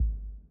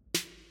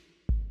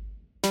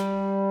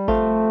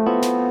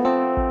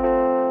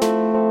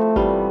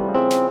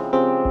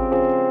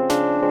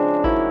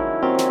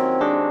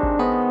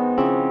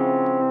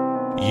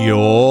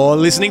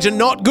listening to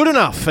Not Good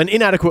Enough, an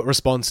inadequate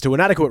response to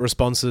inadequate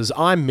responses.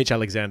 I'm Mitch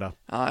Alexander.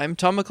 I'm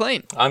Tom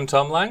McLean. I'm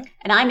Tom Lang.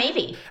 And I'm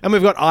Evie. And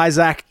we've got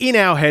Isaac in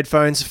our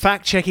headphones,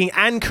 fact-checking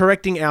and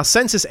correcting our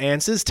census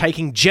answers,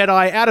 taking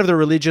Jedi out of the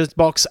religious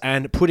box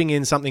and putting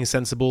in something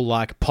sensible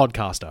like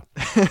podcaster.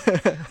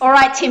 All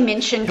right, Tim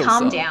Minchin,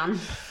 calm down.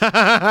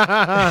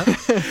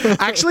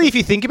 Actually, if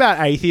you think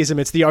about atheism,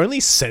 it's the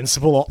only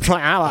sensible option.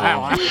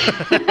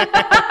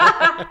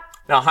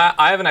 No,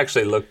 I haven't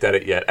actually looked at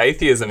it yet.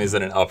 Atheism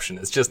isn't an option.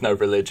 It's just no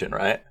religion,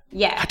 right?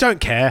 Yeah. I don't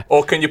care.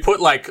 Or can you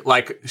put like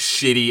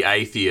shitty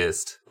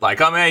atheist?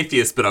 Like, I'm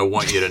atheist, but I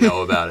want you to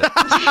know about it.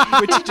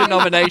 Which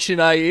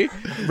denomination are you?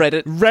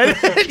 Reddit.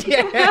 Reddit?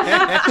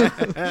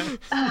 Yeah.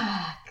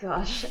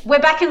 Gosh. We're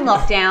back in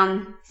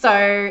lockdown,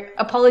 so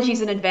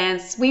apologies in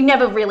advance. We've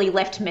never really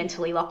left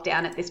mentally locked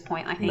down at this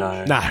point, I think.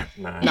 No.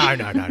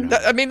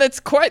 I mean,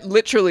 that's quite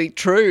literally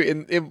true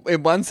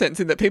in one sense,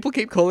 in that people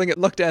keep calling it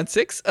Lockdown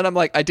 6, and I'm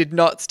like, I did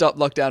not stop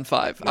Lockdown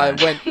 5. I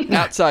went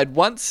outside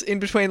once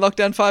in between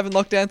Lockdown 5 and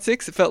Lockdown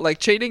 6. It felt like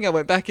cheating. I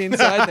went back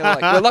inside, and they were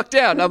like, we're locked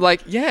down. I'm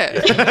like, yeah.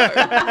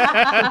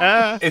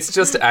 It's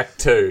just Act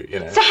 2, you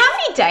know. So how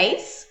many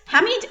days?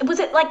 Was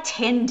it like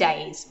 10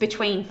 days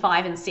between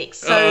 5 and 6?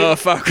 So Oh,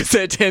 fuck, was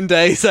there 10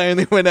 days? I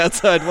only went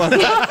outside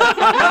once.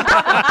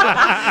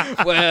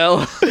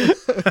 Well,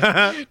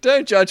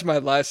 don't judge my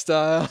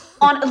lifestyle.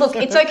 Look,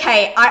 it's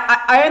okay.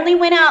 I only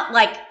went out,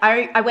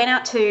 I went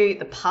out to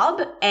the pub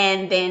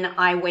and then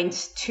I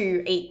went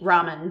to eat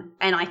ramen.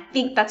 And I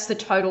think that's the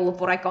total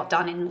of what I got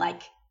done in,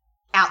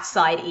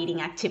 outside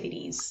eating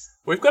activities.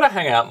 We've got to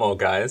hang out more,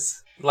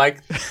 guys.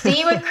 See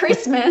you at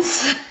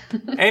Christmas.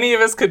 Any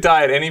of us could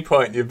die at any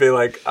point. You'd be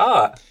like,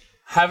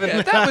 haven't...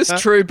 Yeah, that was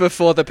true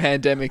before the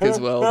pandemic as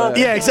well, though.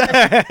 Yeah,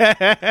 exactly.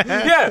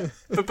 Yeah,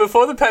 but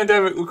before the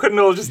pandemic, we couldn't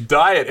all just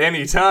die at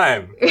any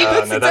time.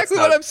 That's exactly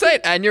what I'm saying.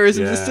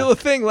 Aneurysms are still a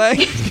thing,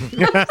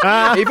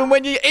 even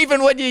when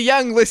you're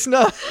young,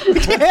 listener.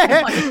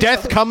 Yeah.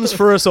 Death comes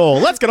for us all.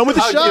 Let's get on with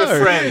the Hug show.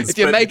 your friends, If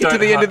you but make it to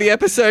the end of the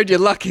episode, you're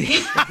lucky.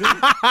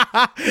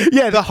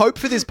 Yeah, the hope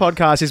for this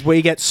podcast is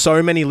we get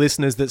so many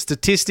listeners that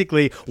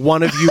statistically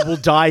one of you will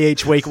die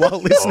each week while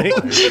listening.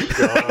 Oh my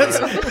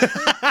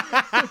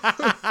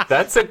God.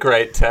 That's a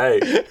great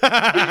take.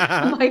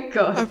 Oh my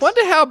God. I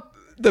wonder how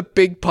the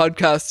big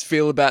podcasts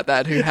feel about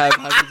that, who have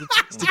hundreds of...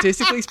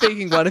 Statistically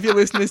speaking, one of your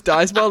listeners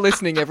dies while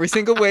listening every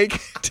single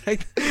week.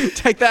 Take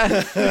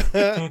that.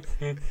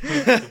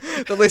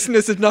 The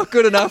listeners are not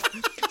good enough.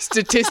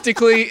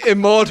 Statistically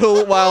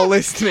immortal while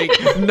listening.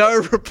 No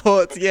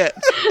reports yet.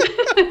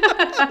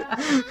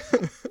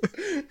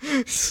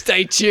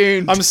 Stay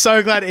tuned. I'm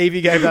so glad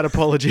Evie gave that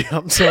apology.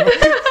 I'm sorry.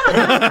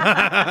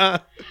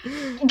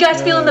 You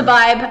guys feeling the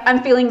vibe?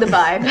 I'm feeling the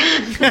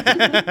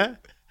vibe.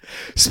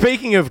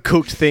 Speaking of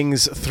cooked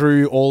things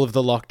through all of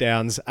the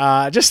lockdowns,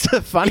 just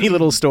a funny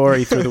little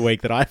story through the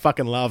week that I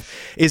fucking love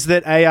is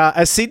that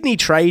a Sydney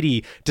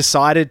tradie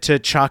decided to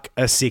chuck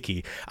a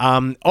sickie.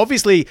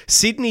 Obviously,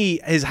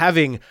 Sydney is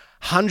having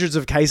hundreds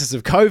of cases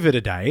of COVID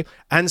a day,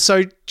 and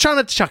so trying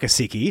to chuck a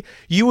sickie,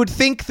 you would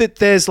think that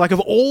there's,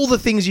 of all the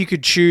things you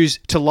could choose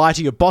to lie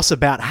to your boss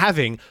about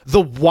having, the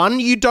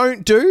one you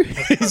don't do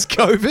is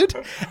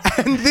COVID.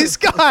 And this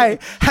guy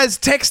has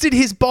texted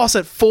his boss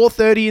at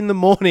 4:30 in the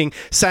morning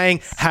saying,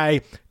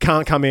 hey,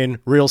 can't come in,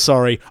 real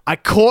sorry, I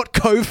caught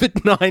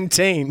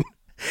COVID-19.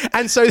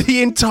 And so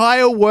the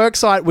entire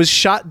worksite was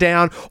shut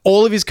down.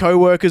 All of his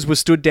co-workers were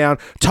stood down,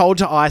 told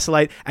to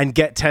isolate and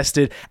get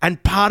tested.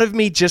 And part of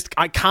me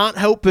I can't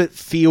help but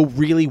feel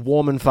really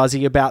warm and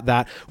fuzzy about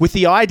that, with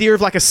the idea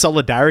of a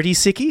solidarity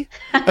sickie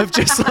of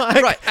just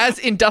right, as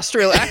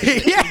industrial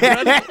action.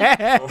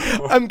 Yeah.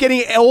 I'm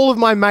getting all of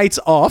my mates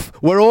off.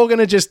 We're all going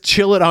to just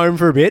chill at home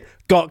for a bit.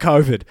 Got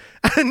COVID.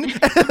 And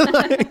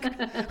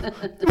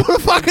what a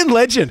fucking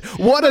legend.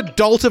 What a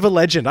dolt of a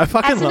legend. I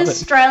fucking love it. As an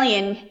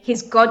Australian,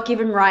 his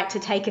God-given right to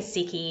take a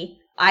sickie,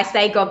 I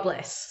say God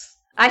bless.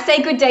 I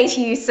say good day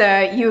to you,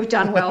 sir. You have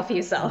done well for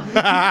yourself.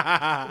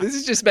 This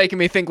is just making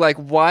me think,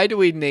 why do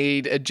we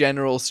need a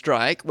general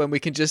strike when we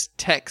can just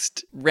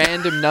text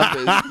random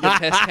numbers, your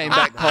test came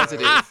back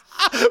positive?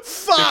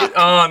 Fuck.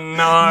 Oh,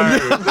 no,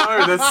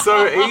 that's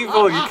so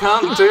evil. You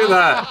can't do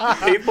that.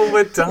 People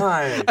would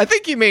die. I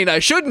think you mean I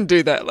shouldn't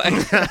do that,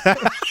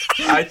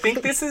 I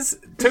think this is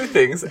two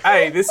things.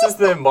 A, this is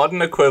the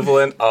modern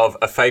equivalent of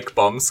a fake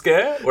bomb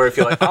scare, where if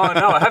you're like, oh,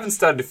 no, I haven't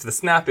studied for the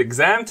SNAP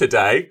exam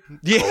today,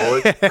 call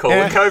it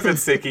COVID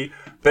sickie.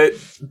 But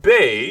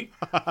B,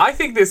 I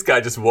think this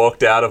guy just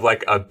walked out of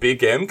a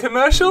Big M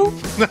commercial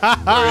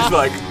where he's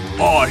like,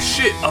 oh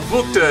shit, I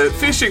booked a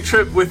fishing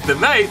trip with the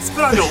mates,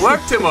 but I got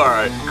work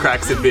tomorrow.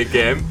 Cracks a Big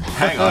M.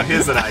 Hang on,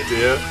 here's an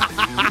idea.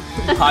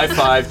 High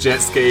five, jet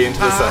ski into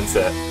the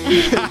sunset.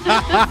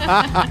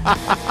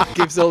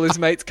 Gives all his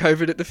mates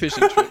COVID at the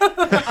fishing trip.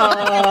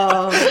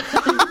 Oh.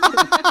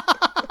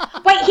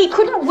 Wait, he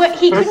couldn't work.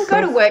 He couldn't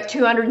go to work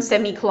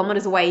 270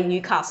 kilometres away in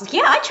Newcastle.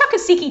 Yeah, I chuck a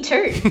sickie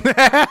too.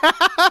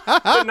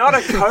 But not a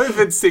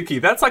COVID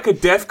sickie. That's like a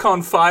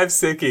DEFCON 5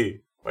 sickie.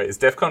 Wait, is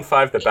DEFCON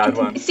 5 the bad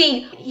one?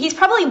 See, he's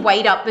probably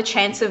weighed up the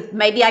chance of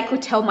maybe I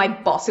could tell my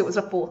boss it was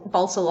a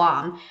false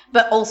alarm,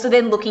 but also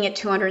then looking at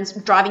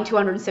driving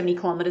 270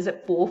 kilometers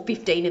at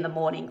 4:15 in the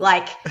morning.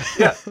 Like,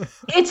 Yeah.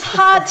 it's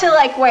hard to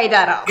like weigh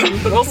that up.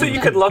 But also you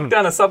could lock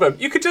down a suburb.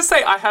 You could just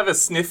say, I have a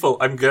sniffle,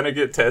 I'm gonna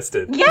get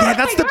tested. Yeah,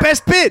 that's the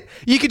best bit.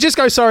 You could just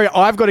go, sorry,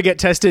 I've got to get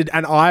tested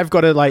and I've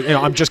got to, like,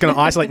 I'm just going to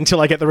isolate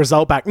until I get the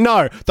result back.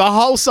 No, the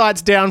whole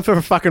site's down for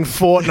a fucking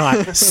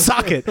fortnight.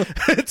 Suck it.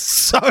 It's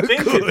so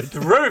Think good. it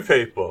through,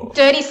 people.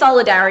 Dirty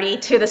solidarity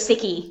to the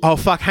sickie. Oh,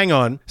 fuck, hang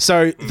on.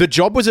 So the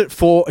job was at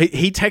 4.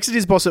 He texted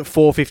his boss at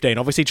 4:15.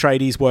 Obviously,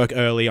 tradies work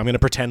early. I'm going to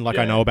pretend like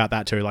I know about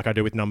that too, like I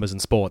do with numbers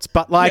and sports.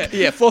 But, like...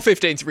 Yeah,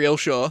 4:15's real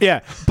sure.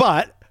 Yeah,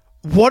 but...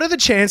 What are the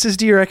chances,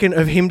 do you reckon,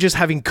 of him just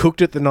having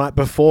cooked it the night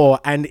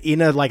before and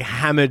in a, like,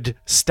 hammered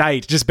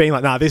state, just being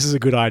like, nah, this is a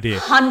good idea.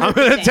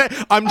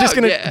 100%. I'm just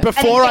going to,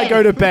 before I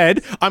go to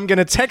bed, I'm going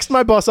to text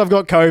my boss I've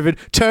got COVID,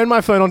 turn my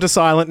phone onto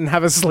silent and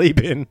have a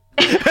sleep in.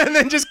 And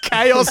then just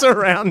chaos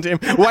around him.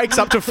 Wakes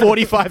up to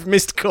 45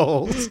 missed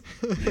calls.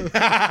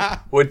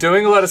 We're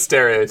doing a lot of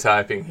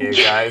stereotyping here,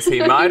 guys.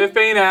 He might have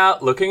been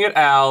out looking at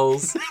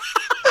owls.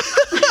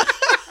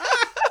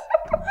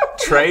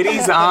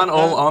 Tradies aren't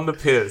all on the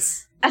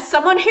piss. As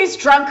someone who's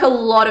drunk a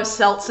lot of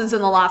seltzers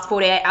in the last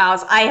 48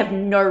 hours, I have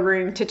no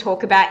room to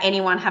talk about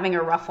anyone having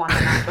a rough one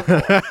the night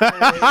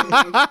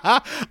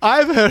before.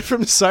 I've heard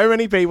from so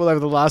many people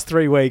over the last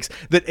 3 weeks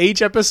that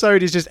each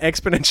episode is just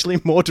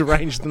exponentially more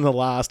deranged than the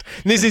last.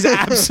 And this is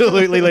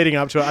absolutely leading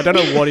up to it. I don't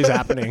know what is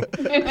happening.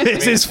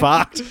 This is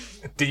fucked.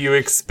 Do you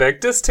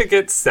expect us to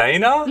get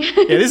saner?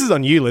 Yeah, this is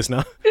on you,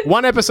 listener.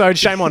 1 episode,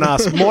 shame on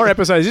us. More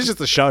episodes, it's just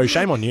a show.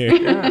 Shame on you.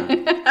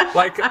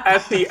 Like,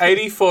 at the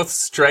 84th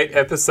straight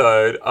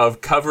episode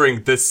of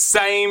covering the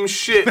same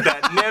shit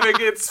that never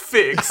gets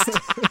fixed.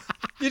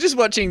 You're just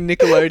watching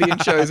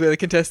Nickelodeon shows where the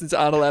contestants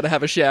aren't allowed to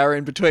have a shower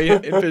in between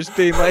and just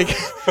being like,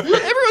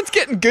 everyone's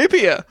getting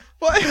goopier.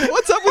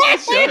 What's up with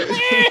this show?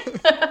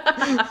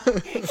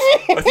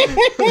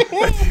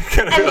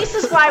 And this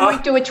is why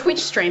we do a Twitch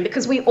stream,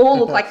 because we all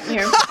look like,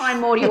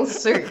 primordial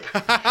soup.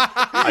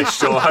 I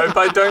sure hope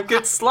I don't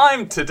get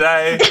slimed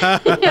today.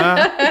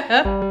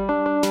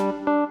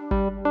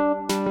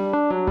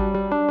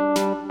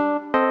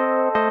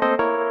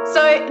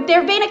 So there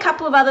have been a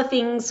couple of other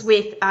things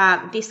with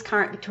this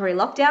current Victoria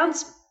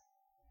lockdowns.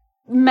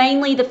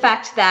 Mainly the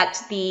fact that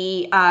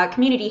the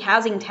community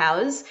housing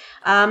towers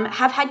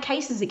have had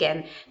cases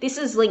again. This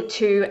is linked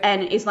to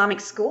an Islamic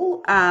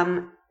school,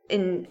 and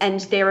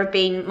there have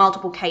been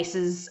multiple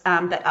cases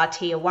that are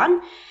tier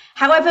 1.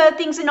 However,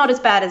 things are not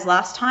as bad as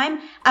last time.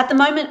 At the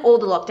moment, all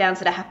the lockdowns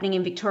that are happening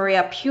in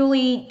Victoria are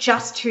purely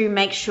just to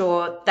make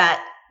sure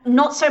that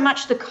not so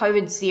much the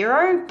COVID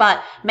zero,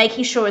 but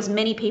making sure as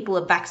many people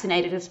are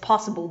vaccinated as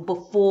possible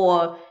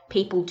before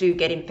people do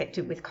get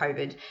infected with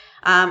COVID.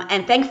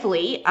 And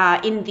thankfully,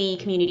 in the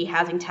community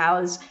housing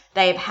towers,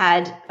 they've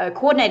had a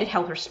coordinated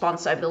health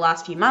response over the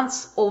last few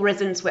months. All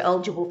residents were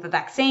eligible for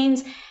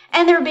vaccines,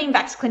 and there have been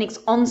vax clinics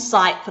on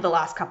site for the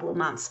last couple of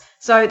months.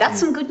 So that's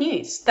some good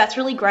news. That's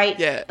really great.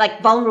 Yeah.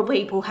 Like, vulnerable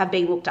people have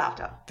been looked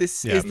after.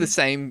 This is the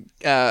same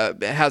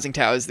housing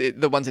towers,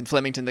 the ones in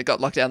Flemington that got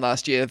locked down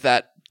last year,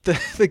 that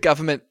the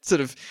government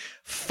sort of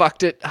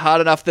fucked it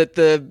hard enough that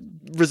the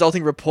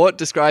resulting report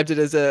described it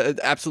as an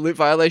absolute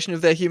violation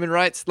of their human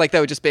rights. Like, they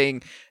were just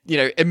being,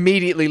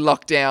 immediately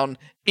locked down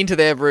into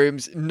their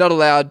rooms, not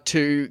allowed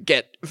to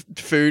get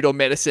food or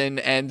medicine,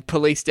 and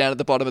police down at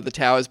the bottom of the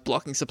towers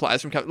blocking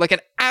supplies from coming. Like,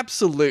 an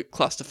absolute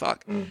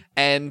clusterfuck.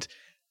 And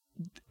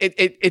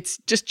it's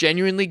just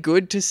genuinely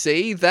good to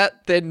see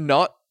that they're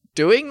not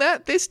doing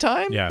that this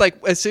time. Yeah. Like,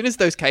 as soon as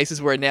those cases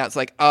were announced,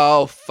 like,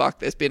 oh fuck,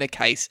 there's been a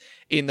case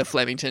in the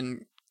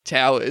Flemington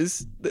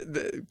towers.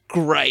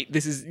 Great,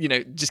 this is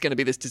just going to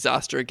be this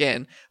disaster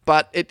again.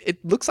 But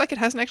it looks like it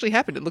hasn't actually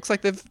happened. It looks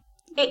like they've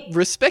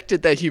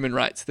respected their human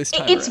rights this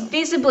time. It's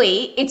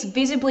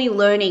visibly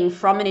learning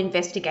from an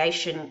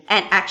investigation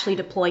and actually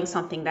deploying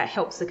something that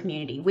helps the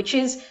community, which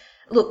is,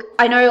 look,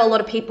 I know a lot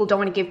of people don't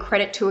want to give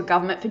credit to a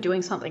government for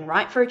doing something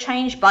right for a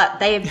change, but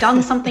they have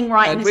done something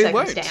right in the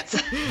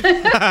circumstance.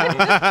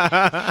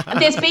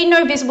 There's been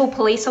no visible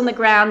police on the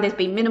ground. There's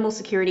been minimal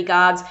security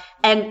guards,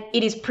 and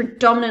it has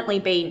predominantly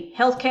been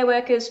healthcare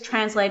workers,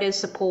 translators,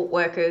 support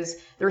workers.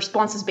 The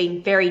response has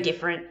been very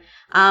different.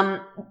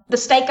 The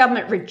state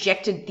government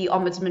rejected the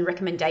Ombudsman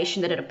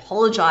recommendation that it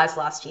apologised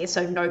last year,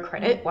 so no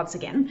credit once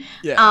again.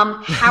 Yeah.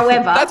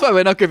 However, that's why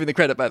we're not giving the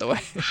credit, by the way.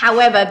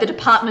 However, the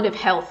Department of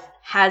Health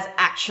has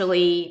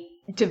actually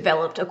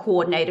developed a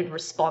coordinated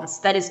response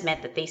that has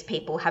meant that these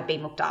people have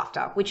been looked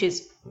after, which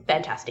is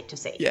fantastic to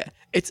see. Yeah,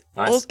 it's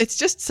Nice. It's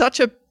just such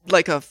a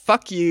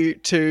fuck you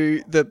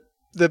to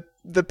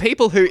the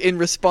people who, in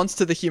response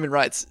to the human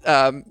rights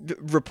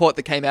report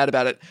that came out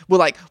about it, were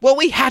like, well,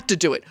 we had to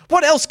do it.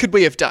 What else could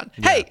we have done?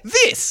 Hey,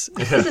 this!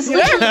 This is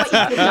literally what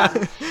you could have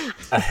done.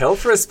 A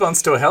health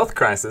response to a health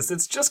crisis,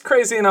 it's just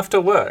crazy enough to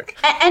work.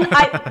 And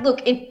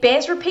look, it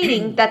bears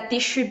repeating that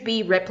this should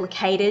be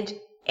replicated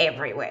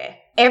everywhere.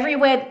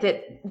 everywhere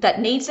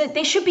that needs it,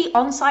 there should be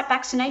on-site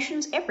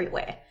vaccinations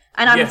everywhere.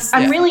 And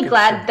I'm really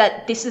glad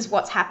that this is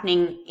what's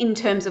happening in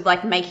terms of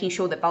like making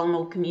sure that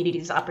vulnerable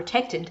communities are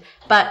protected.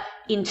 But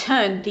in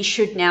turn, this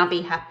should now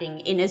be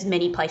happening in as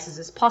many places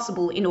as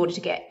possible in order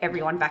to get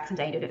everyone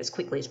vaccinated as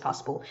quickly as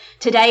possible.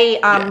 Today,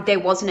 there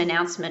was an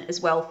announcement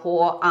as well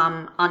for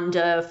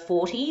under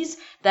 40s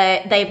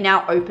that they've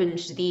now opened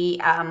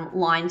the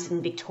lines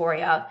in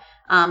Victoria,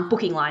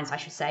 booking lines, I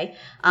should say,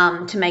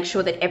 to make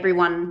sure that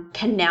everyone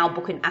can now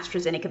book an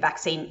AstraZeneca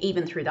vaccine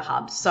even through the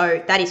hubs.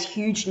 So that is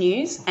huge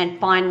news. And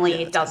finally,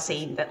 it does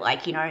seem that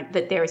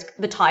that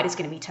the tide is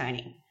going to be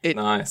turning.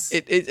 Nice.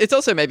 It's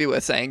also maybe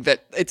worth saying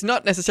that it's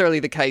not necessarily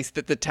the case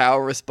that the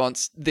Tower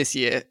response this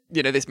year,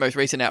 this most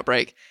recent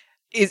outbreak,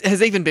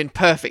 has even been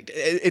perfect.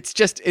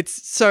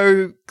 It's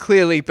so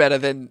clearly better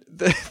than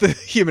the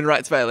human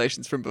rights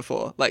violations from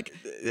before. Like,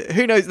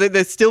 who knows?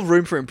 There's still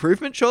room for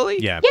improvement, surely.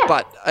 Yeah.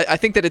 But I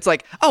think that it's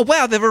like, oh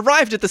wow, they've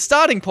arrived at the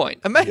starting point.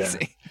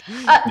 Amazing.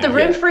 The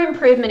room for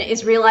improvement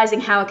is realizing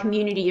how a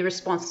community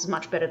response is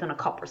much better than a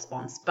cop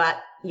response. But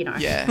you know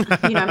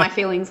my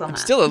feelings on that.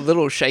 Still a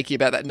little shaky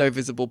about that no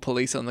visible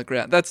police on the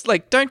ground. That's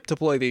like, don't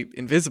deploy the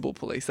invisible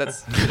police.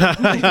 That's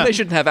they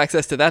shouldn't have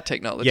access to that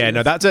technology. Yeah,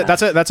 no, that's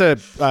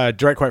a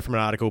direct quote from an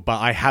article, but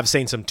I have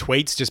seen some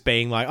tweets just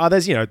being like, oh,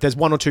 there's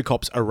one or two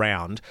cops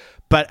around.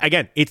 But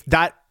again, it's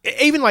that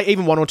even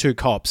one or two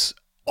cops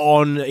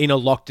in a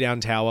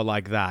lockdown tower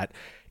like that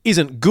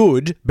isn't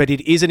good, but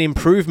it is an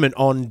improvement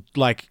on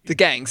like the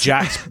gangs,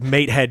 Jack's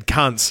meathead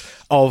cunts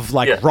of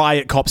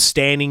riot cops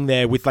standing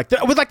there with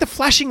the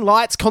flashing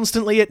lights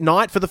constantly at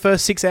night for the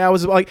first 6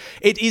 hours. Like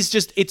it's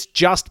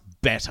just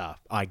better,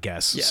 I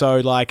guess. Yeah. So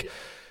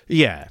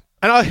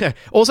and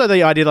also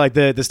the idea like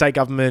the state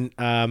government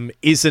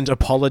isn't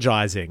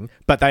apologizing,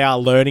 but they are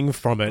learning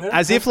from it,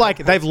 as if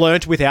like they've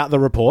learnt without the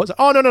reports.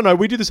 Oh no,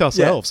 we do this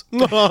ourselves.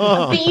 Yeah.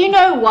 But you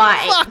know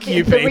why? Fuck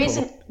you,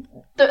 people.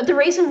 The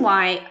reason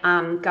why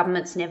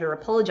governments never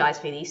apologise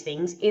for these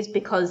things is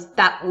because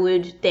that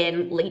would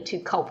then lead to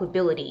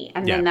culpability,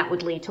 and then that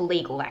would lead to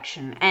legal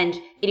action. And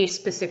it is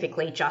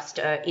specifically just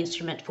an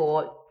instrument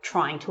for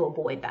trying to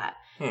avoid that,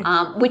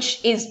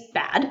 which is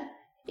bad.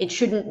 It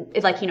shouldn't,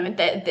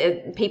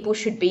 the people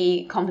should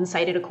be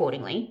compensated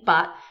accordingly,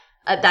 but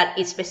that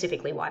is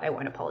specifically why they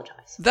won't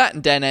apologise. That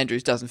and Dan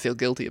Andrews doesn't feel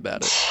guilty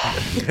about it.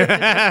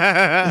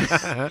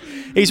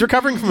 He's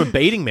recovering from a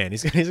beating, man.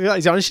 He's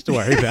got shit to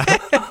worry about.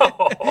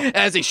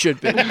 As he should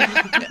be.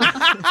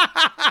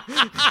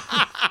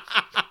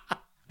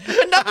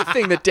 Another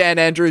thing that Dan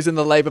Andrews and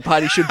the Labor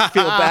Party should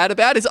feel bad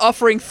about is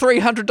offering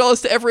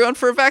 $300 to everyone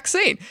for a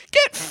vaccine.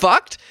 Get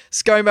fucked.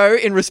 ScoMo,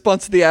 in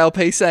response to the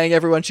ALP saying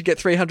everyone should get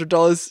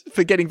 $300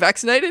 for getting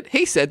vaccinated,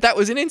 he said that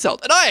was an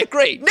insult. And I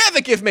agree. Never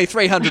give me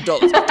 $300.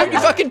 Don't you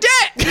fucking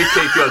dare! You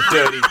keep your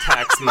dirty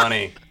tax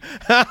money.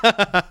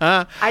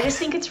 I just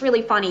think it's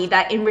really funny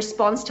that in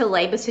response to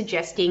Labor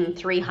suggesting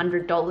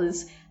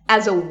 $300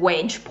 as a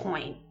wedge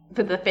point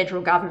for the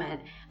federal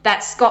government,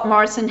 that Scott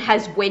Morrison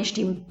has wedged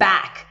him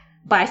back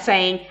by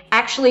saying,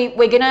 actually,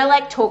 we're going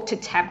to talk to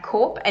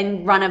Tabcorp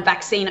and run a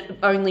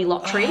vaccine-only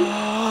lottery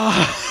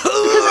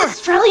because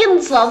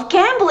Australians love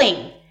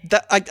gambling.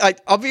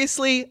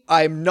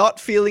 I'm not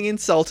feeling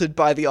insulted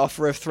by the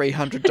offer of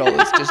 $300.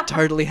 Just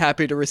totally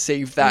happy to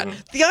receive that.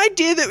 The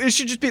idea that it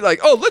should just be like,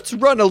 oh, let's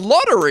run a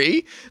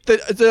lottery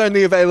that's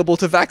only available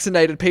to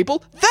vaccinated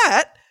people,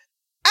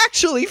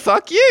 actually,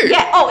 fuck you.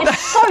 Yeah, it's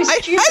so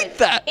stupid. I hate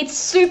that. It's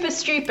super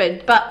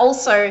stupid, but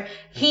also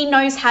he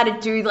knows how to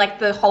do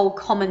the whole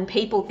common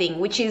people thing,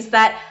 which is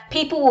that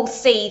people will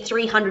see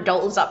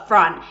 $300 up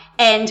front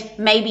and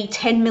maybe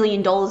 $10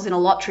 million in a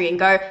lottery and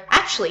go,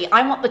 actually,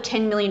 I want the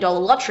 $10 million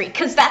lottery,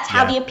 because that's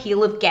how the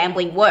appeal of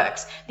gambling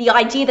works. The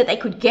idea that they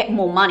could get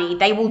more money,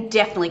 they will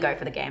definitely go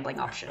for the gambling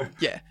option.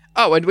 Yeah.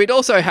 Oh, and we'd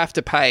also have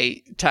to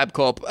pay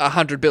Tabcorp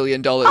 $100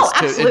 billion to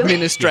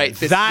administrate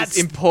this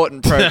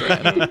important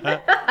program.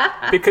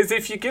 Because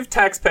if you give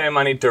taxpayer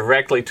money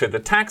directly to the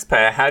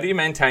taxpayer, how do you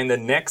maintain the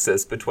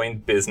nexus between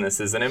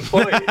businesses and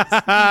employees?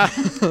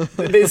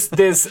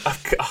 There's a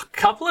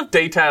couple of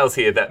details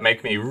here that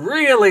make me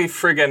really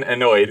friggin'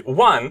 annoyed.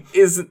 One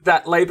is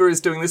that Labor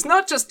is doing this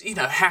not just,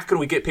 how can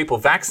we get people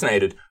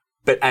vaccinated,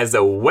 but as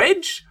a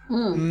wedge.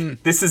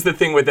 This is the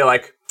thing where they're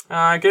like,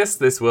 I guess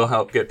this will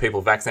help get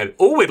people vaccinated.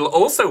 Oh, it'll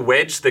also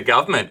wedge the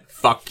government.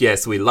 Fuck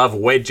yes, we love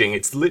wedging.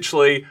 It's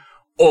literally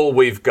all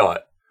we've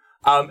got.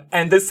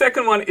 And the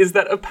second one is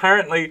that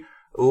apparently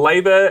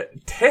Labor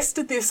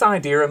tested this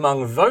idea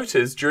among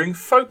voters during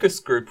focus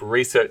group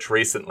research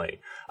recently.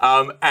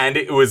 And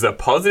it was a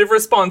positive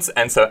response.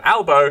 And so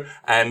Albo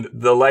and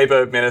the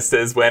Labor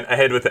ministers went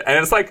ahead with it. And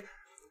it's like,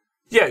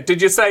 yeah,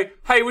 did you say,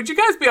 hey, would you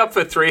guys be up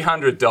for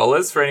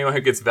 $300 for anyone who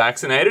gets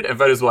vaccinated? And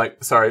voters were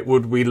like, sorry,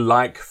 would we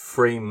like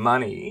free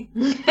money?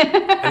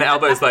 And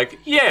Albo's like,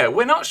 yeah,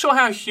 we're not sure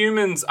how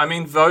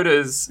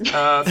voters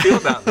feel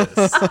about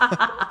this.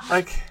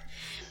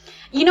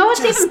 You know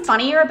what's even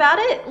funnier about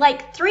it?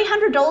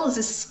 $300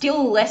 is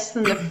still less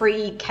than the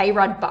free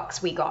K-Rudd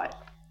bucks we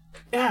got.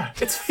 Yeah,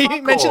 it's You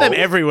fuck mention them all.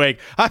 every week.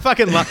 I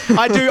fucking love.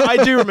 I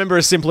do remember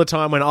a simpler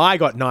time when I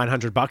got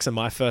 $900 in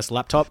my first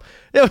laptop.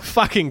 It was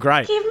fucking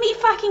great. Give me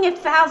fucking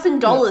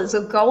 $1,000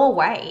 or go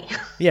away.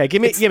 Yeah,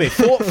 give me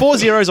four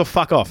zeros or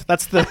fuck off.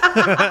 That's the.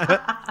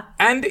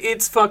 And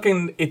it's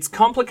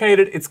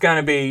complicated. It's going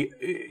to be,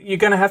 you're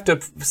going to have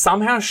to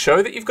somehow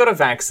show that you've got a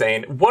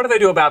vaccine. What do they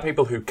do about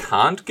people who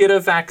can't get a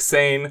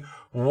vaccine?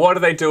 What do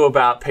they do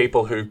about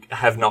people who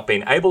have not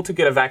been able to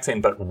get a vaccine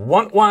but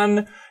want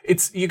one?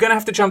 You're going to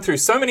have to jump through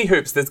so many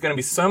hoops. There's going to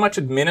be so much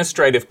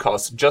administrative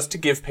costs just to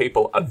give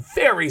people a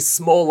very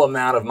small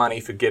amount of money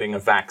for getting a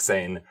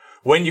vaccine,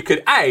 when you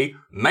could A,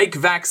 make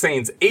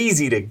vaccines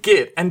easy to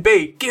get, and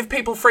B, give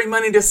people free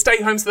money to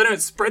stay home so they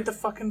don't spread the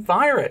fucking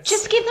virus.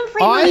 Just give them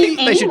free money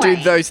anyway. They should do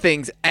those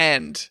things,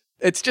 and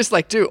it's just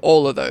like do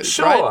all of those,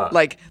 Sure. right?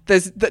 Like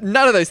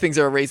none of those things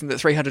are a reason that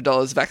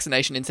 $300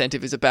 vaccination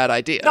incentive is a bad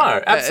idea.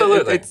 No,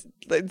 absolutely.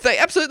 They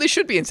absolutely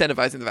should be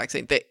incentivizing the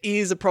vaccine. There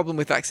is a problem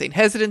with vaccine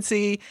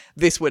hesitancy.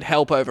 This would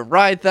help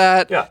override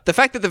that. Yeah. The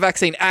fact that the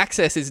vaccine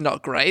access is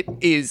not great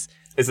is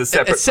a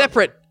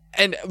separate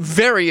and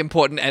very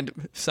important,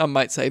 and some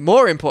might say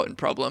more important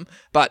problem.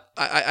 But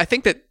I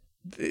think that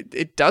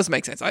it does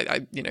make sense.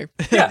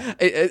 Yeah.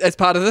 As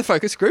part of the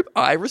focus group,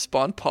 I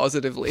respond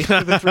positively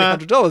to the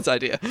 $300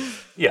 idea.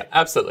 Yeah,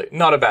 absolutely.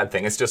 Not a bad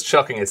thing. It's just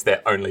shocking it's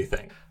their only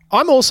thing.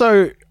 I'm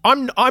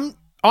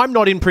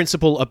not in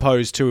principle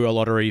opposed to a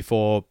lottery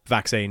for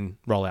vaccine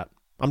rollout.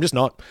 I'm just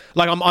not.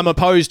 Like, I'm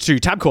opposed to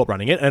Tabcorp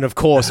running it, and of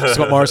course,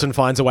 Scott Morrison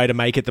finds a way to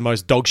make it the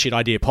most dog shit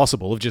idea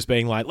possible of just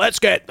being like, let's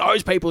get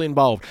those people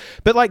involved.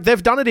 But, like,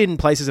 they've done it in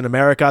places in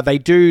America. They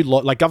do,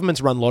 like, governments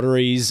run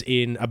lotteries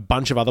in a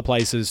bunch of other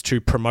places to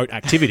promote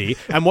activity,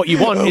 and what you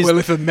want is... Well,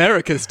 if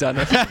America's done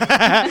it.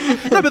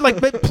 No,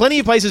 but plenty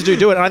of places do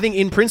it, and I think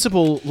in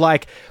principle,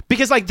 like,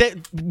 because, like,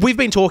 we've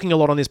been talking a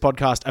lot on this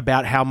podcast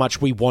about how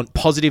much we want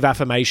positive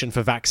affirmation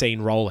for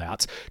vaccine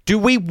rollouts. Do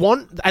we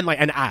want...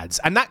 and ads,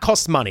 and that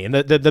costs money, and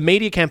the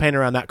media campaign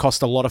around that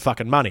cost a lot of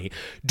fucking money.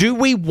 Do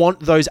we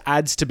want those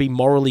ads to be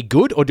morally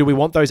good, or do we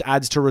want those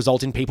ads to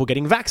result in people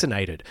getting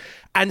vaccinated?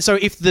 And so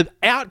if the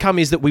outcome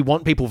is that we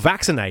want people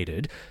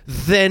vaccinated,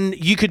 then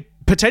you could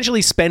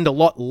potentially spend a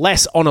lot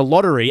less on a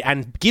lottery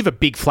and give a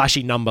big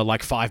flashy number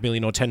like 5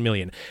 million or 10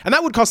 million. And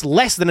that would cost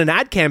less than an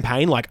ad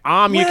campaign like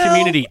arm your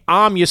community,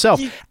 arm yourself,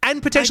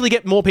 and potentially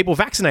get more people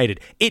vaccinated.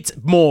 It's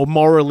more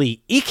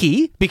morally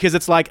icky because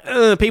it's like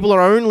people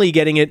are only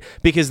getting it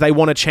because they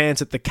want a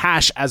chance at the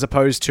cash as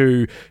opposed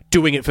to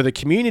doing it for the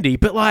community.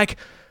 But like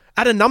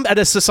at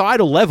a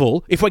societal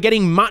level, if we're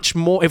getting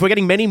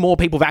many more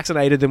people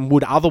vaccinated than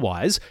would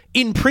otherwise,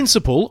 in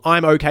principle,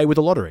 I'm okay with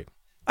a lottery.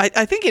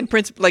 I think in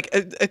principle, like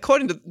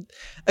according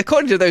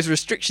to those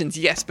restrictions,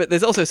 yes, but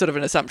there's also sort of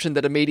an assumption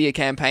that a media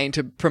campaign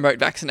to promote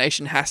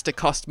vaccination has to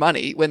cost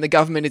money when the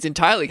government is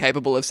entirely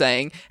capable of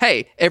saying,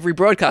 hey, every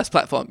broadcast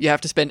platform, you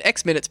have to spend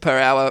X minutes per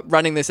hour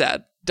running this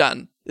ad.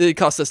 Done. It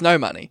costs us no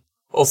money.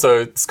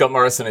 Also, Scott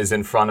Morrison is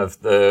in front of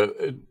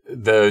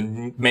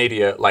the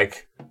media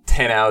like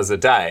 10 hours a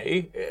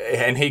day,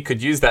 and he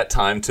could use that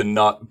time to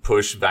not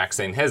push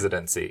vaccine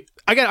hesitancy.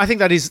 Again, I think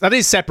that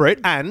is separate,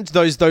 and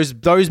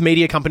those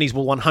media companies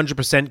will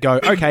 100% go,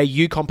 okay,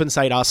 you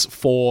compensate us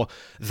for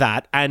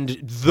that, and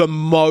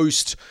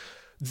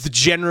the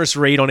generous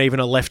read on even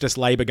a leftist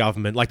Labor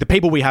government, like the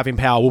people we have in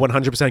power, will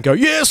 100% go,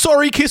 yeah,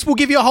 sorry, KISS, we'll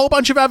give you a whole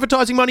bunch of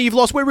advertising money you've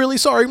lost, we're really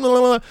sorry.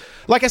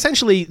 Like,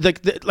 essentially,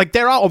 like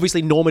there are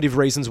obviously normative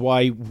reasons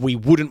why we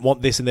wouldn't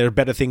want this and there are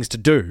better things to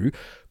do,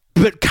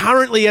 but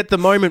currently at the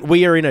moment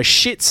we are in a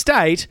shit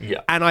state,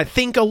 and I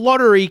think a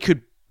lottery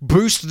could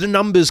boost the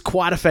numbers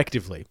quite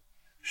effectively.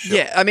 Sure.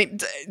 Yeah, I mean,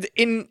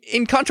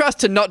 in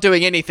contrast to not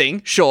doing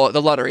anything, sure,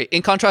 the lottery.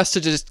 In contrast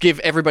to just give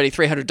everybody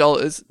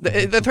 $300, the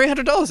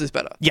 $300 is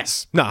better.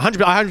 Yes. No,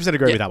 100%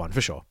 agree with that one, for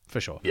sure.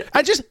 Yeah.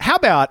 And just, how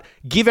about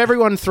give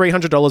everyone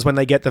 $300 when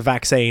they get the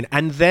vaccine,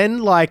 and then,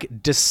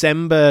 like,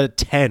 December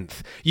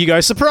 10th, you go,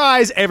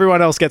 surprise,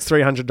 everyone else gets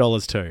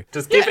 $300 too.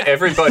 Just give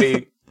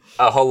everybody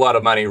a whole lot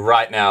of money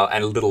right now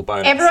and a little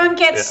bonus. Everyone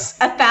gets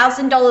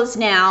 $1,000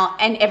 now,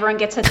 and everyone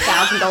gets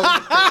 $1,000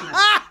 at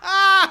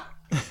Christmas.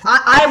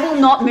 I will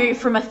not move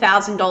from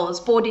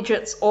 $1,000, 4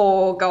 digits,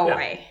 or go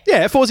away.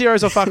 Yeah, 4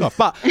 zeros or fuck off.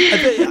 But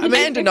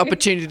and an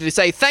opportunity to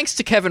say thanks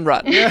to Kevin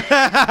Rudd.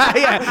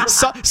 yeah,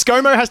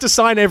 ScoMo has to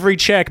sign every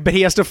check, but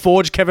he has to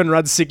forge Kevin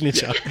Rudd's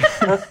signature.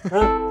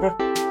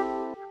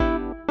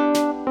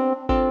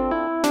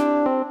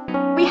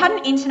 We had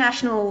an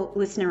international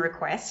listener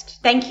request.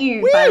 Thank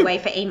you, by the way,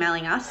 for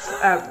emailing us.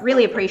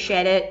 Really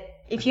appreciate it.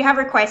 If you have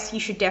requests, you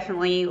should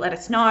definitely let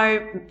us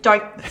know.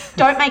 Don't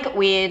make it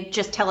weird.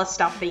 Just tell us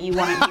stuff that you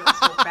want to hear us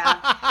talk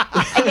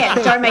about. Again,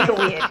 don't make it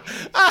weird.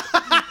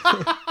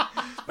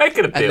 Make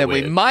it a bit And then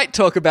weird. we might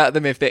talk about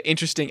them if they're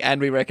interesting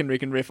and we reckon we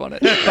can riff on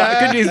it. But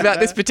good news about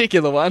this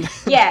particular one.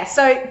 Yeah,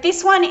 so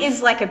this one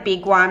is like a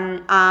big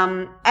one,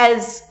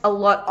 as a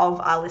lot of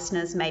our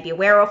listeners may be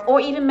aware of, or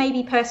even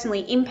maybe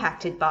personally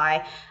impacted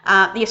by.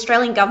 The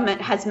Australian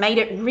government has made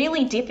it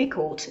really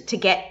difficult to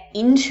get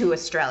into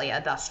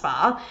Australia thus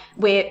far.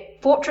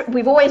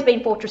 We've always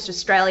been Fortress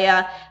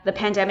Australia. The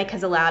pandemic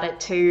has allowed it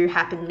to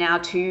happen now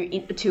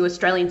to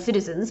Australian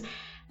citizens.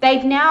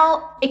 They've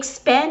now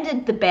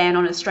expanded the ban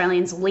on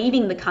Australians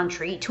leaving the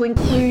country to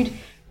include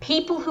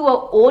people who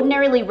are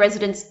ordinarily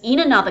residents in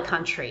another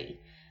country.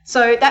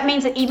 So that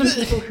means that even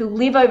people who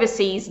live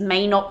overseas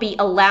may not be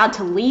allowed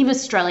to leave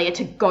Australia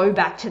to go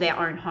back to their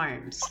own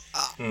homes.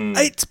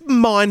 It's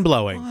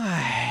mind-blowing.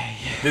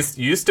 This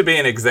used to be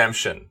an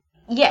exemption.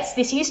 Yes,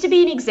 this used to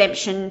be an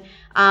exemption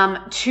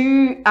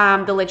to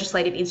the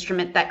legislative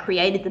instrument that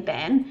created the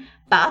ban.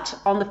 But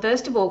on the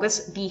 1st of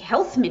August, the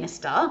health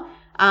minister,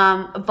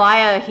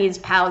 via his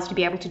powers to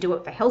be able to do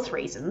it for health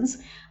reasons,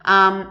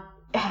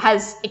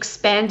 has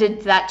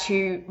expanded that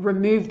to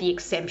remove the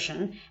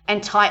exemption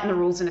and tighten the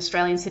rules on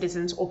Australian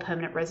citizens or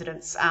permanent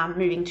residents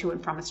moving to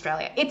and from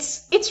Australia.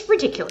 It's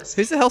ridiculous.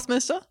 Who's the health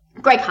minister?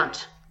 Greg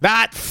Hunt.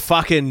 That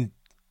fucking...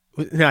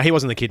 No, he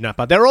wasn't the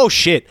kidnapper. They're all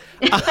shit.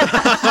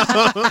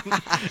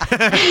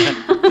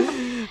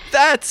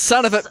 That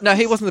son of a... No,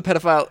 he wasn't the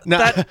pedophile. No.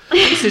 That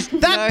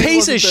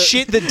piece of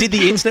shit that did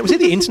the internet. Was he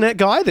the internet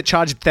guy that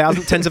charged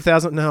tens of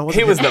thousands? No,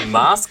 He was the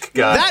mask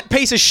guy. that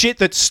piece of shit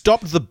that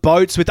stopped the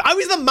boats with... I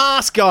was the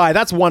mask guy.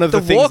 That's one of the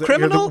things. war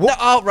criminal?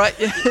 Oh, right.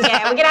 Yeah.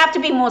 Yeah, we're going to have to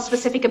be more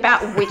specific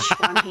about which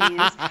one he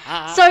is.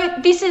 So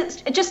this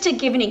is, just to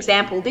give an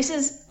example, this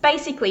is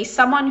basically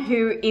someone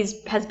who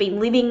has been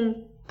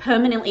living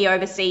permanently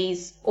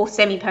overseas or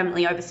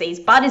semi-permanently overseas,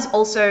 but is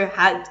also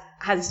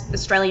has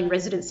Australian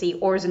residency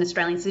or is an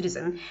Australian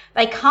citizen.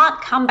 They can't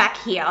come back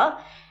here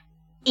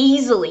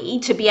easily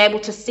to be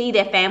able to see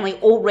their family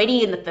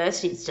already in the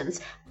first instance,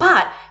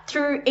 but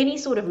through any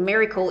sort of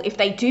miracle, if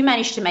they do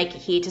manage to make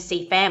it here to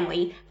see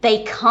family,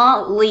 they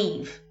can't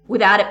leave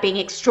without it being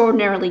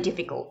extraordinarily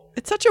difficult.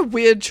 It's such a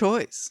weird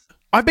choice.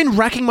 I've been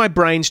racking my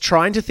brains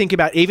trying to think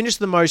about even just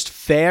the most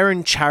fair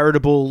and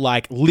charitable,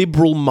 like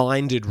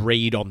liberal-minded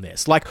read on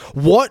this. Like,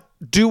 what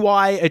do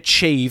I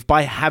achieve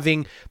by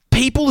having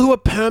people who are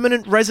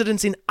permanent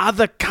residents in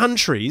other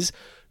countries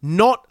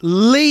not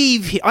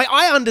leave here?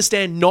 I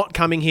understand not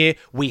coming here.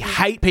 We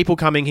hate people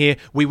coming here.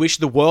 We wish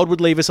the world would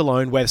leave us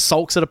alone. We're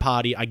sulks at a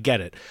party. I get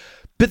it.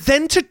 But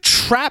then to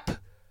trap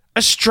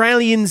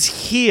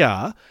Australians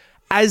here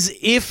as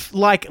if,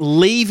 like,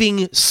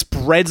 leaving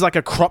spreads like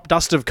a crop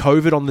dust of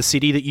COVID on the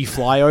city that you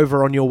fly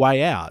over on your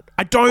way out.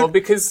 I don't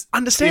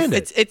understand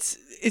it.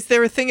 Is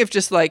there a thing of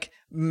just, like,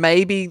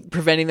 maybe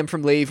preventing them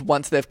from leave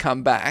once they've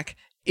come back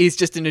is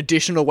just an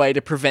additional way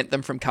to prevent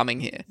them from coming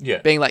here?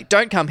 Yeah. Being like,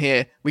 don't come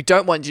here. We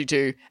don't want you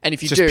to. And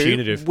if you do,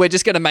 punitive. We're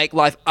just going to make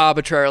life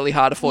arbitrarily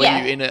harder for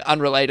Yeah. you in an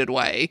unrelated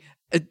way.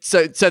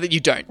 So that you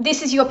don't.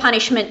 This is your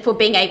punishment for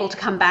being able to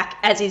come back,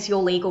 as is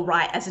your legal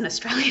right as an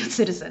Australian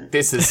citizen.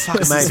 This is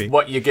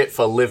what you get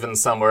for living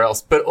somewhere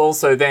else. But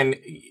also then,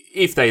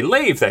 if they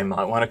leave, they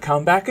might want to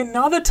come back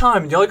another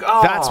time. And you're like,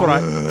 oh, That's what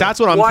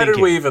I'm why thinking.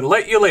 did we even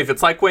let you leave?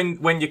 It's like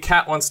when your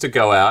cat wants to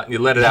go out and you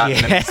let it out and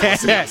then it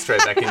wants to go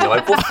straight back in. You're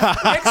like, well,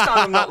 next time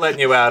I'm not letting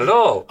you out at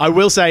all. I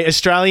will say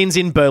Australians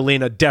in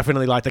Berlin are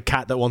definitely like the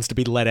cat that wants to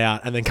be let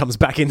out and then comes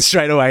back in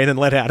straight away and then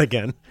let out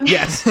again.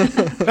 Yes.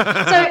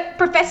 So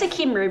Professor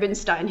Kim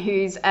Rubenstein,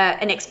 who's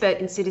an expert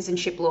in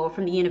citizenship law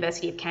from the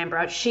University of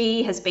Canberra,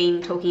 she has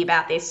been talking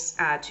about this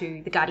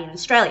to The Guardian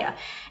Australia.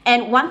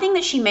 And one thing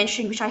that she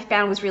mentioned, which I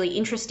found was really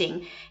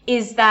interesting,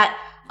 is that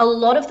a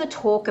lot of the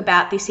talk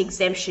about this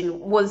exemption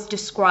was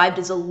described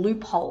as a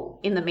loophole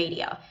in the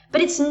media.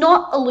 But it's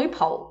not a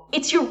loophole.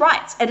 It's your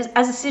rights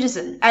as a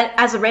citizen,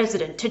 as a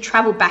resident, to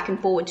travel back and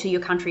forward to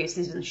your country of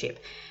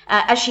citizenship.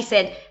 As she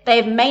said, they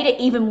have made it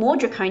even more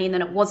draconian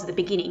than it was at the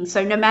beginning.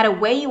 So no matter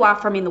where you are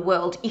from in the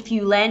world, if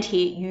you land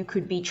here, you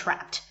could be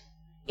trapped.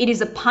 It is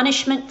a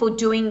punishment for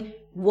doing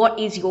what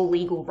is your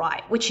legal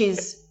right, which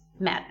is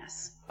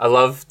madness. I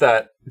love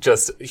that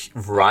just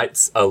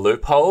rights are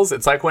loopholes.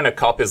 It's like when a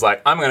cop is like,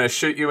 I'm going to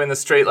shoot you in the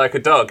street like a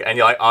dog. And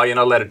you're like, oh, you're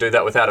not allowed to do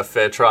that without a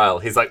fair trial.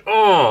 He's like,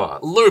 oh,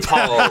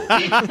 loophole.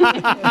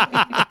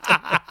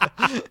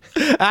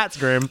 That's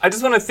grim. I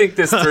just want to think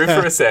this through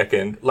for a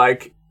second.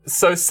 Like,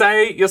 so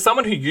say you're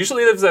someone who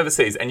usually lives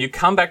overseas and you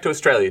come back to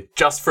Australia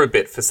just for a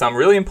bit for some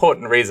really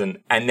important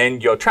reason. And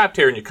then you're trapped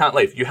here and you can't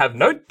leave. You have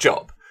no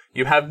job.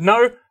 You have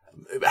no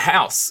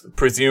house,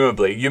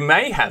 presumably. You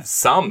may have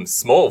some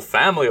small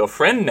family or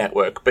friend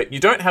network, but you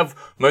don't have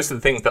most of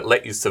the things that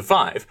let you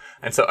survive.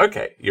 And so,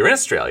 okay, you're in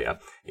Australia,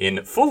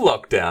 in full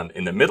lockdown,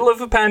 in the middle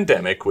of a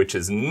pandemic, which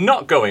is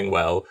not going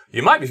well.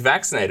 You might be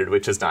vaccinated,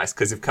 which is nice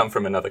because you've come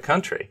from another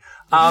country.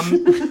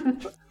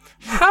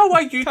 How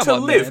are you to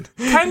on, live?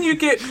 Can you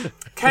get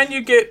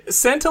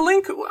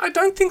Centrelink? I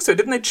don't think so.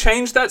 Didn't they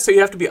change that so you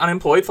have to be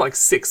unemployed for like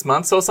 6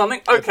 months or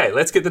something? Okay,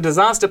 let's get the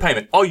disaster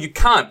payment. Oh, you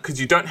can't because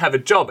you don't have a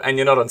job and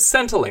you're not on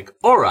Centrelink.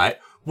 All right.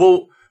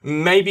 Well,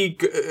 maybe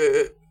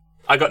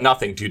I got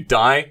nothing. Do you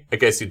die? I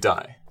guess you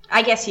die.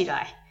 I guess you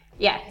die.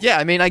 Yeah. Yeah,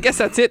 I mean, I guess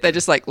that's it. They're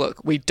just like,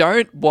 look, we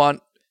don't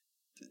want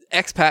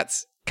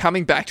expats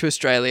coming back to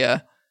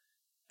Australia,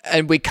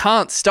 and we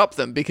can't stop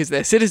them because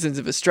they're citizens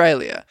of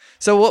Australia.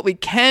 So what we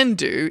can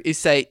do is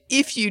say,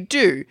 if you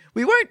do,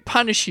 we won't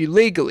punish you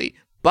legally,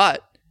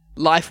 but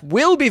life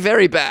will be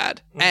very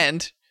bad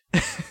and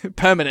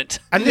permanent.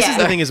 And this is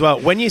the thing as well.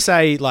 When you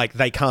say, like,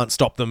 they can't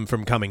stop them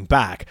from coming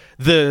back,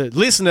 the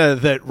listener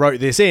that wrote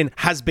this in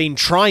has been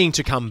trying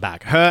to come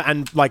back. Her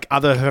and, like,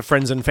 her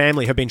friends and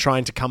family have been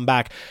trying to come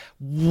back.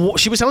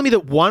 She was telling me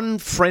that one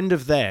friend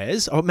of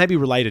theirs, or maybe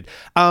related,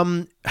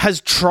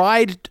 has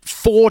tried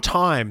 4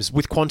 times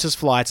with Qantas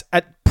flights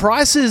at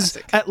prices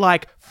at,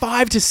 like,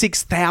 $5,000 to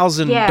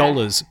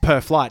 $6,000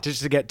 per flight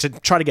to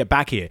try to get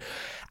back here.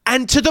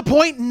 And to the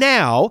point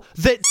now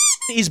that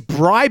is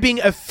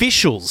bribing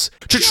officials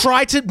to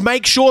try to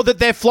make sure that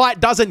their flight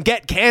doesn't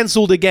get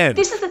cancelled again.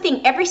 This is the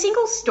thing. Every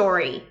single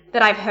story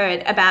that I've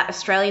heard about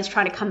Australians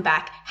trying to come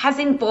back has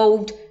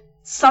involved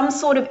some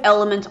sort of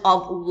element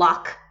of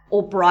luck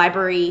or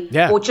bribery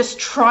or just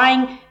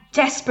trying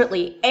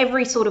desperately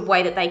every sort of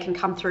way that they can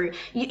come through.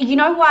 You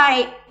know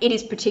why it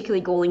is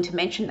particularly galling to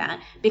mention that?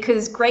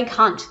 Because Greg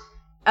Hunt,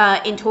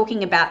 in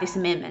talking about this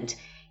amendment,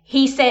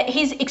 he said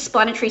his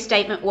explanatory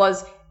statement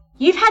was,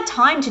 "You've had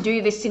time to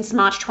do this since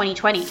March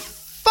 2020.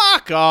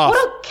 Fuck off. What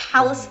a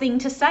callous thing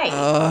to say.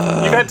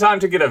 You've had time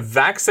to get a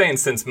vaccine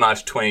since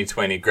March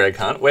 2020, Greg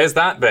Hunt. Where's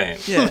that been?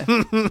 Yeah.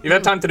 You've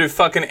had time to do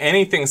fucking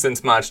anything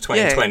since March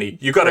 2020. Yeah.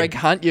 You got Greg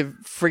Hunt, you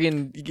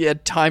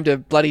had time to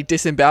bloody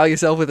disembowel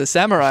yourself with a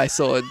samurai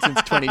sword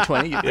since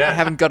 2020. You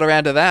haven't got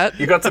around to that.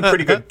 You got some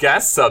pretty good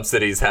gas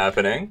subsidies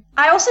happening.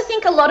 I also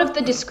think a lot of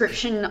the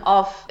description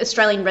of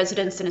Australian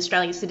residents and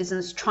Australian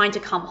citizens trying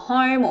to come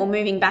home or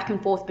moving back and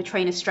forth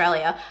between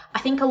Australia, I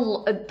think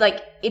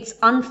it's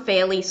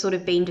unfairly sort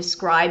of being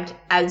described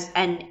as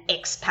an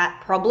expat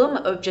problem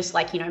of just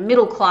like,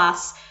 middle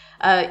class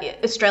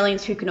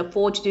Australians who can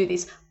afford to do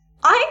this.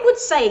 I would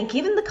say,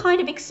 given the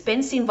kind of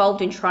expense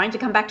involved in trying to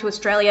come back to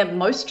Australia,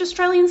 most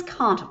Australians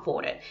can't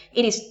afford it.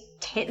 It is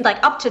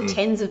up to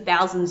tens of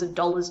thousands of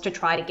dollars to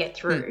try to get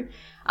through.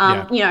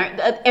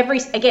 Every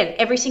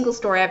single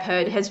story I've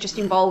heard has just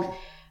involved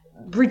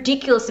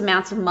ridiculous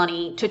amounts of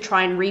money to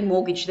try and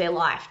remortgage their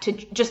life, to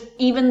just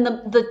even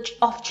the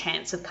off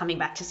chance of coming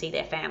back to see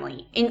their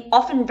family in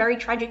often very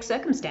tragic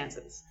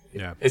circumstances.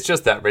 Yeah. It's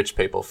just that rich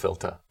people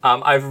filter.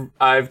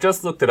 I've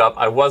just looked it up.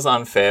 I was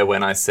unfair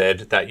when I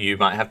said that you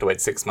might have to wait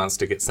 6 months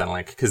to get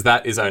Centrelink, because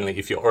that is only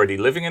if you're already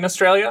living in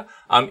Australia.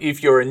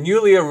 If you're a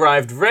newly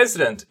arrived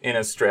resident in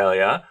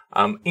Australia,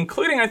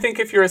 including I think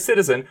if you're a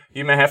citizen,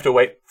 you may have to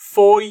wait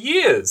 4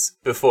 years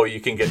before you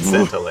can get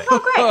Centrelink. Oh,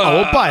 great.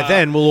 Well, by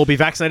then we'll all be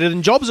vaccinated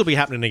and jobs will be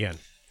happening again.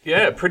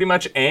 Yeah, pretty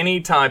much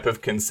any type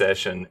of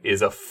concession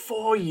is a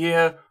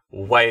 4-year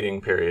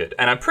waiting period.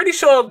 And I'm pretty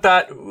sure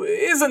that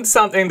isn't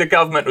something the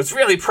government was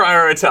really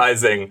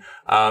prioritizing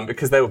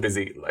because they were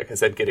busy, like I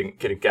said, getting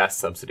gas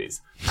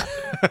subsidies.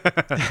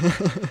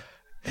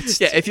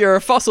 If you're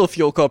a fossil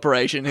fuel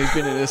corporation who's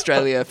been in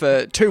Australia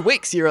for 2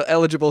 weeks, you're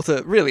eligible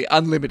to really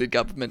unlimited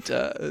government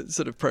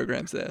sort of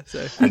programs there.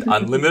 So. And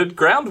unlimited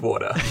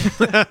groundwater.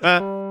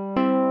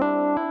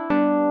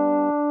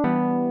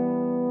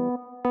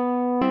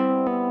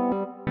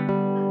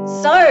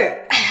 So,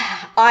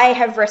 I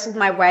have wrestled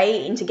my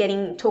way into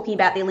talking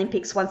about the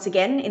Olympics once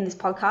again in this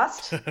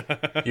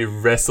podcast. You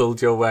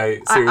wrestled your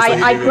way?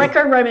 Seriously? I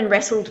Greco-Roman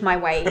wrestled my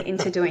way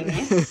into doing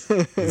this.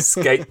 You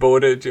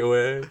skateboarded your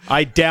way?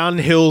 I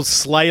downhill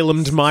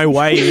slalomed my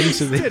way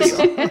into this.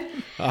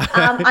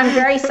 I'm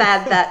very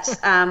sad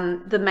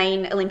that the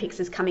main Olympics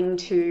is coming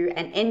to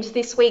an end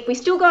this week. We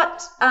still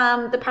got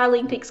the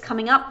Paralympics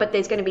coming up, but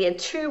there's going to be a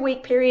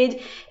 2-week period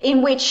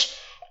in which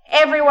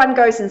everyone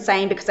goes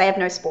insane because they have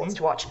no sports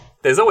to watch.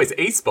 There's always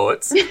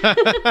esports.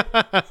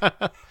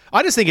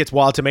 I just think it's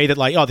wild to me that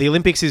the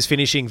Olympics is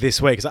finishing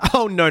this week. It's like,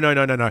 oh, no.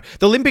 The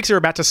Olympics are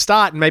about to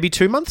start in maybe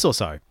 2 months or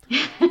so.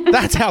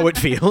 That's how it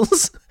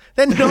feels.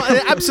 They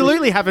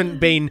absolutely haven't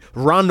been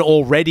run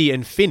already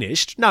and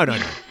finished. No.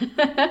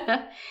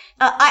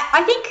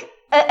 I think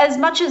as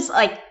much as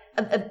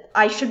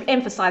I should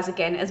emphasize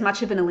again, as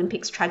much of an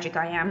Olympics tragic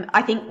I am,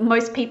 I think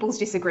most people's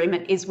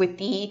disagreement is with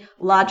the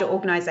larger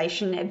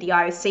organization of the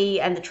IOC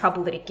and the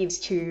trouble that it gives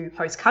to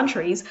host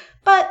countries.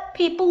 But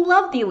people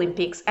love the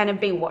Olympics and have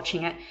been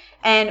watching it.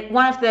 And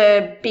one of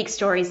the big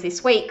stories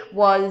this week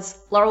was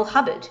Laurel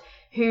Hubbard,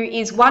 who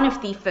is one of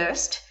the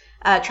first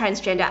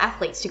transgender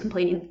athletes to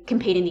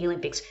compete in the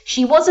Olympics.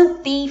 She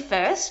wasn't the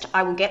first.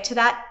 I will get to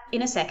that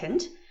in a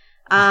second.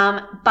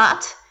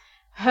 But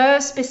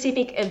her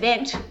specific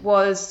event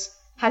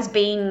has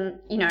been,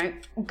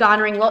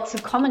 garnering lots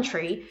of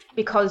commentary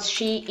because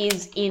she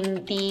is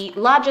in the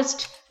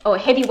largest or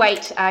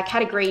heavyweight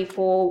category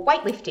for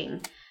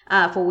weightlifting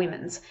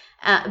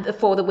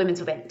for the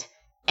women's event.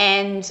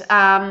 And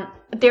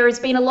there has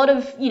been a lot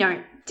of,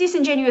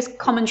 disingenuous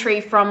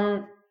commentary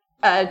from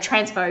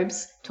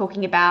transphobes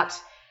talking about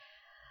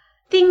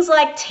the things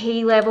like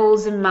T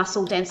levels and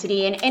muscle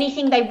density and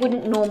anything they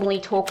wouldn't normally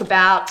talk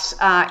about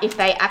if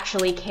they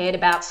actually cared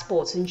about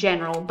sports in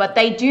general, but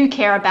they do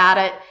care about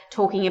it,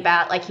 talking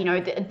about like, you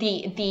know,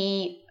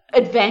 the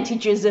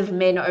advantages of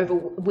men over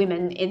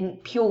women in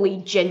purely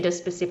gender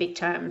specific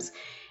terms.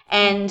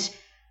 And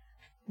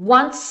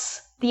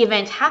once the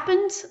event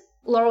happened,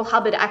 Laurel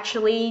Hubbard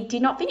actually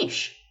did not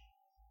finish.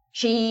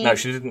 She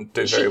didn't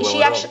do very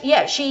well at all.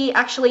 Yeah, she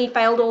actually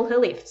failed all her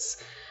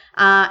lifts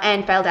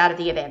and failed out of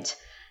the event.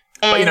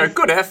 And but, you know,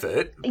 good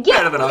effort.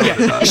 Better than I would have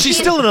done. She's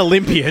still an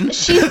Olympian.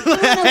 She's still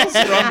an Olympic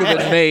Stronger athlete.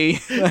 than me.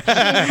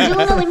 She's still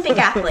an Olympic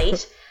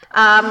athlete.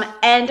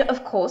 And,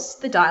 of course,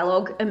 the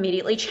dialogue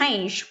immediately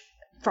changed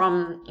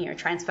from, you know,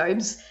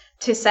 transphobes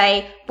to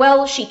say,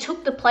 well, she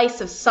took the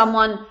place of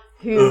someone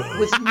who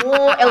was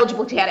more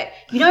eligible to get it.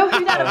 You know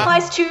who that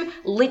applies to?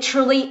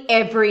 Literally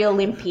every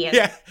Olympian.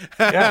 Yeah.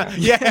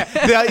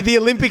 The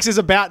Olympics is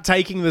about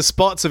taking the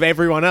spots of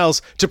everyone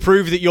else to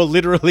prove that you're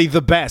literally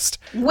the best.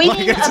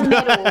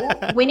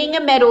 Winning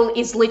a medal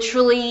is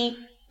literally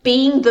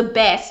being the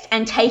best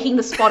and taking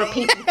the spot of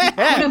people who could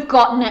have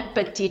gotten it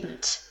but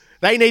didn't.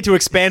 They need to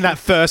expand that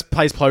first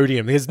place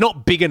podium. It's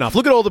not big enough.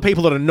 Look at all the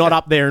people that are not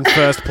up there in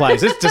first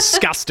place. It's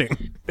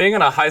disgusting. Being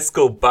on a high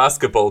school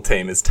basketball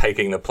team is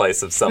taking the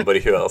place of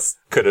somebody who else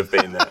could have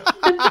been there.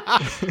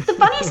 The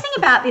funniest thing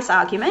about this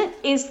argument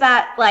is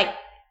that, like,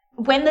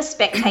 when The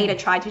Spectator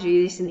tried to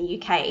do this in the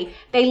UK,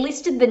 they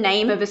listed the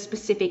name of a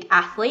specific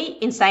athlete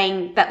in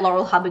saying that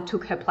Laurel Hubbard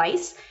took her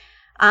place.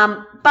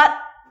 But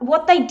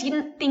what they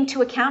didn't think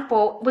to account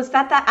for was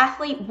that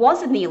athlete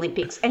was in the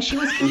Olympics and she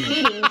was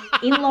competing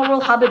in Laurel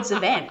Hubbard's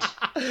event.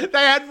 They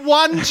had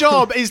one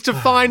job, is to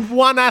find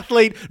one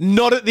athlete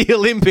not at the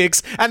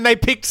Olympics, and they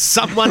picked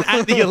someone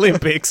at the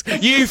Olympics.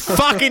 You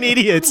fucking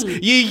idiots.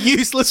 You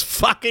useless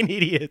fucking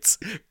idiots.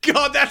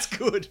 God, that's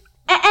good.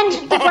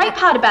 And the great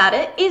part about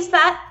it is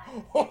that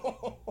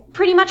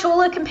pretty much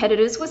all her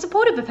competitors were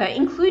supportive of her,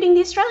 including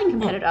the Australian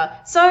competitor.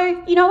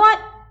 So, you know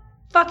what?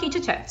 Fuck you to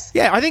TERFs.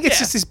 Yeah, I think it's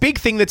just this big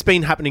thing that's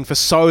been happening for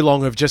so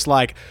long of just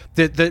like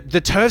the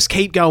TERFs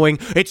keep going,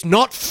 it's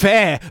not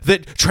fair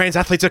that trans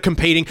athletes are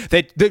competing,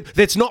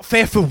 that's not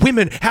fair for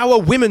women. How are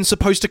women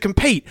supposed to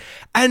compete?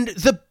 And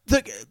the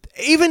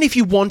even if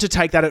you want to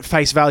take that at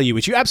face value,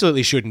 which you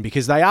absolutely shouldn't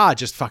because they are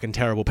just fucking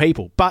terrible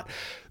people, but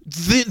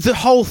the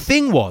whole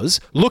thing was,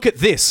 look at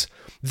this.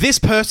 This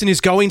person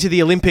is going to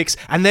the Olympics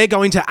and they're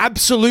going to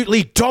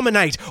absolutely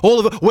dominate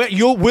all of it.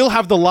 We'll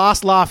have the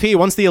last laugh here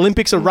once the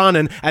Olympics are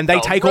running and they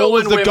take all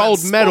of the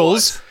gold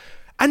medals.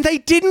 And they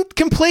didn't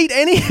complete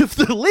any of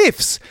the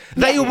lifts.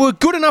 They were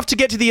good enough to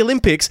get to the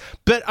Olympics,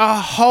 but a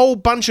whole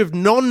bunch of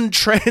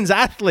non-trans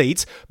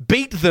athletes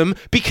beat them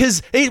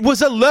because it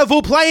was a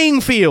level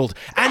playing field.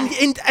 And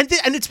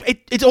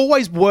it's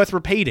always worth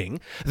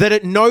repeating that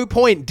at no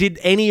point did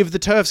any of the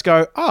TERFs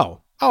go, oh,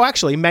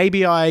 actually,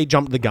 maybe I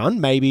jumped the gun.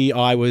 Maybe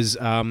I was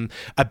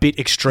a bit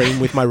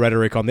extreme with my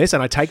rhetoric on this,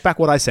 and I take back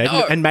what I said.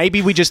 No. And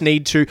maybe we just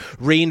need to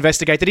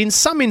reinvestigate that. In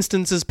some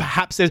instances,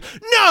 perhaps there's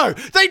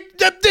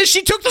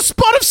she took the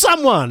spot of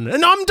someone,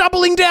 and I'm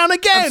doubling down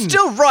again. I'm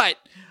still right.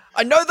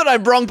 I know that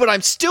I'm wrong, but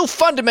I'm still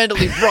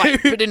fundamentally right,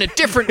 but in a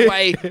different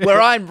way where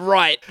I'm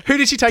right. Who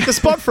did she take the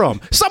spot from?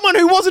 Someone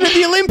who wasn't at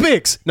the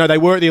Olympics. No, they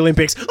were at the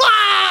Olympics.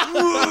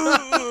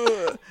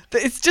 Ah!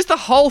 It's just the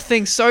whole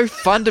thing so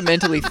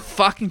fundamentally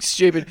fucking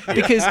stupid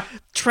because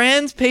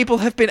trans people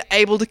have been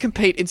able to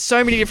compete in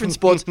so many different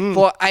sports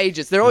for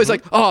ages. They're always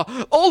like,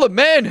 oh, all a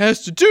man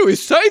has to do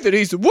is say that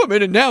he's a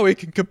woman and now he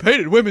can compete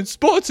in women's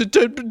sports. And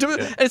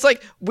it's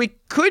like, we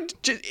could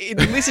just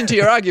listen to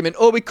your argument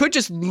or we could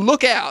just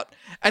look out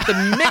at the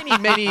many,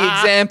 many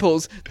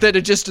examples that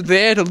are just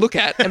there to look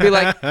at and be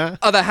like,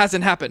 oh, that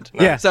hasn't happened.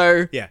 Yeah.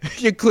 So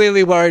you're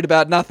clearly worried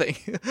about nothing.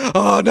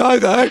 Oh, no,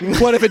 though.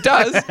 What if it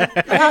does?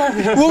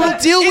 Well, we'll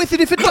deal with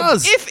it if it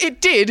does. If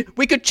it did,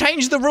 we could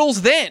change the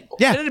rules then.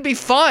 Yeah. And it'd be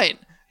fine.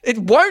 It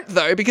won't,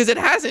 though, because it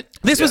hasn't.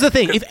 This was the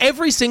thing. If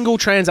every single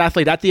trans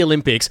athlete at the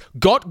Olympics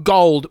got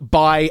gold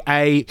by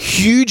a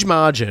huge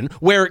margin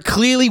where it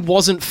clearly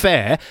wasn't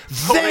fair,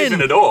 then... Not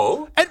even at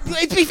all.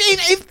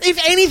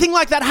 If anything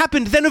like that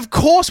happened, then of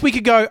course we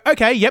could go,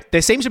 okay, yep,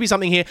 there seems to be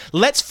something here.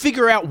 Let's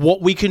figure out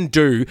what we can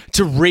do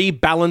to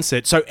rebalance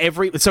it so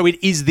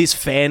it is this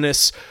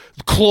fairness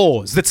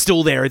clause that's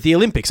still there at the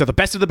Olympics. So the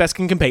best of the best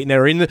can compete and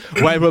they're in the...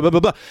 blah, blah, blah,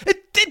 blah. But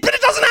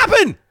it doesn't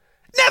happen!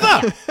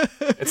 Never!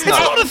 It's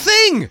not a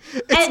thing!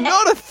 It's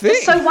not a thing!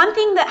 So one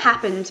thing that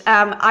happened,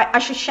 I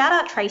should shout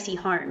out Tracy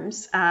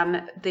Holmes,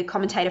 the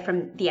commentator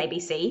from the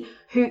ABC,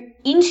 who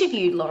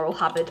interviewed Laurel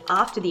Hubbard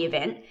after the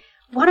event,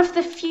 one of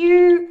the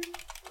few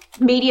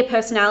media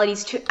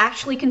personalities to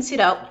actually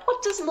consider,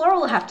 what does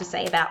Laurel have to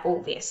say about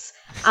all this?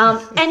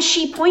 And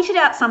she pointed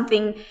out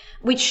something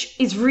which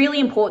is really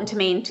important to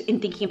me in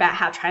thinking about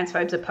how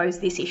transphobes oppose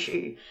this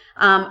issue,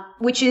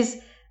 which is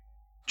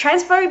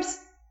transphobes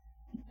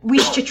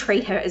wish to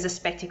treat her as a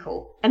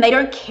spectacle and they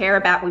don't care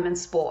about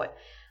women's sport.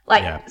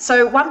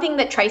 So one thing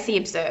that Tracy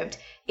observed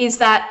is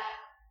that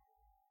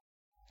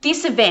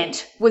this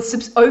event was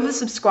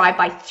oversubscribed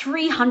by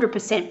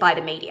 300% by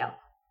the media.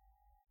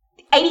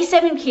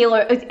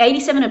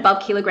 87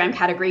 above kilogram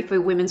category for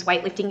women's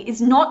weightlifting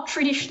is not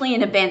traditionally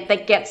an event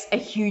that gets a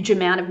huge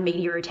amount of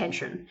media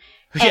attention.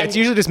 Yeah, it's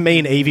usually just me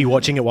and Evie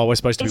watching it while we're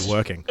supposed to be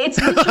working. It's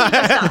literally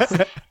just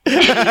us.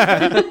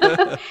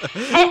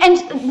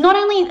 and not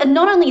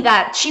only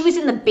that, she was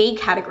in the B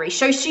category.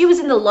 So she was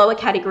in the lower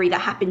category that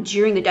happened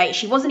during the day.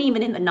 She wasn't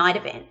even in the night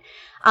event.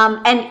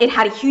 And it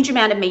had a huge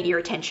amount of media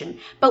attention.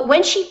 But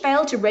when she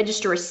failed to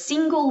register a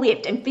single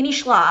lift and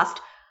finish last,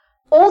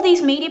 all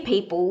these media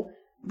people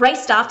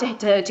raced after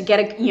her to get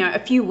a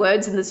few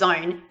words in the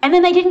zone, and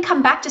then they didn't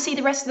come back to see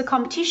the rest of the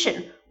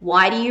competition.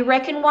 Why do you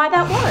reckon why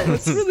that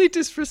was? It's really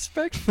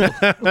disrespectful.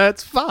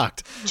 That's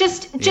fucked.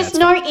 Just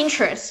no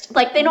interest.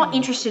 Like, they're not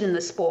interested in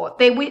the sport.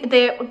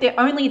 They're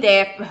only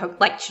there for her,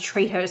 like, to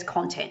treat her as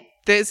content.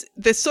 There's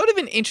sort of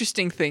an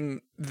interesting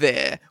thing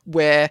there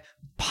where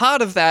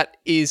part of that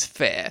is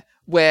fair,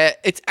 where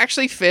it's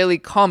actually fairly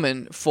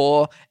common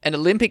for an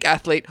Olympic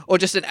athlete or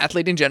just an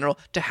athlete in general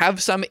to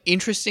have some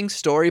interesting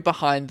story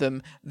behind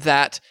them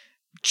that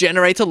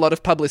generates a lot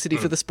of publicity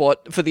for the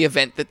sport, for the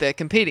event that they're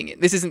competing in.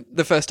 This isn't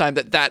the first time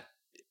that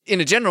in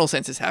a general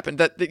sense has happened.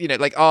 That, you know,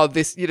 like, oh,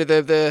 this, you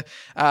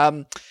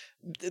know,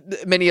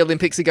 many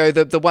Olympics ago,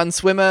 the one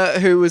swimmer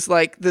who was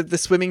like the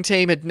swimming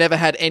team had never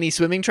had any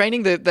swimming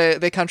training.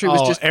 Their country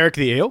was just Eric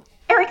the Eel.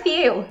 Eric the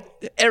Eel.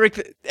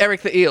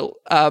 Eric the Eel.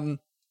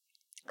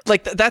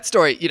 Like that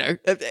story, you know,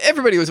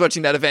 everybody was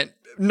watching that event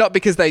not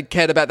because they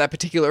cared about that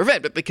particular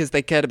event, but because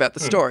they cared about the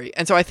story.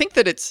 And so I think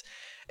that it's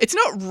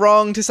not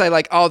wrong to say,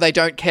 like, oh, they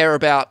don't care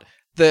about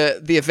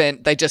the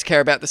event, they just care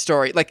about the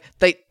story. Like,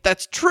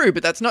 that's true,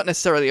 but that's not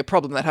necessarily a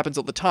problem that happens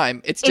all the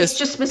time. It's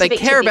just they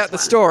care about the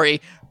story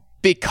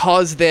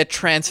because they're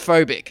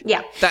transphobic.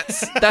 Yeah.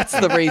 That's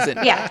the reason.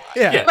 Yeah.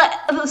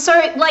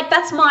 So, like,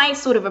 that's my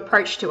sort of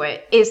approach to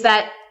it, is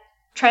that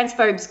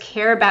transphobes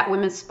care about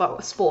women's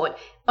sport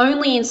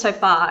only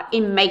insofar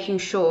in making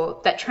sure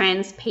that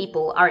trans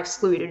people are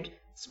excluded,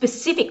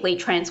 specifically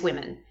trans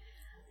women.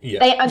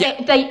 Yeah.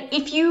 They,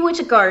 if you were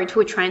to go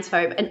to a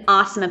transphobe and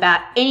ask them about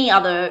any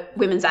other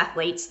women's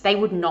athletes, they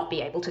would not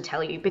be able to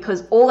tell you,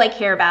 because all they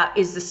care about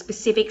is the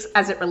specifics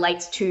as it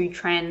relates to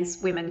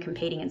trans women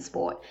competing in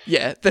sport.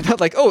 Yeah, they're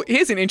not like, oh,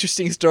 here's an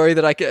interesting story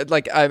that I could,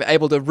 like, I'm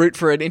able to root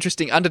for an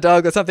interesting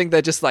underdog or something.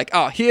 They're just like,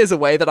 oh, here's a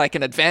way that I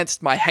can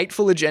advance my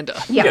hateful agenda.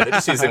 Yeah, they're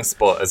just using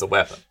sport as a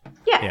weapon.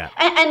 Yeah.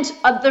 And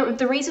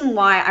the reason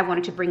why I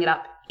wanted to bring it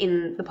up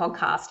in the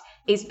podcast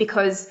is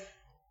because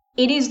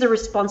it is the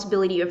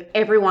responsibility of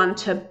everyone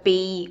to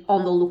be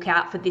on the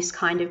lookout for this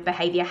kind of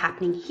behaviour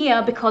happening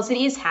here, because it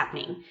is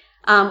happening.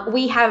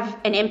 We have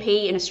an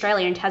MP in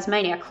Australia, in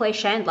Tasmania, Claire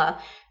Chandler,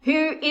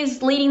 who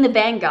is leading the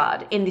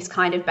vanguard in this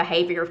kind of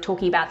behaviour of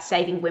talking about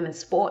saving women's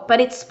sport, but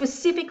it's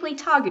specifically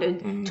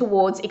targeted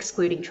towards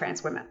excluding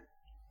trans women.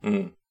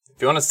 If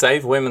you want to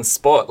save women's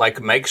sport,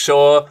 like, make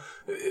sure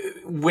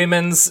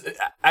women's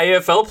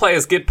AFL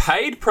players get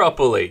paid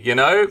properly, you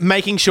know?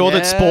 Making sure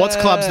that sports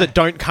clubs that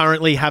don't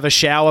currently have a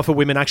shower for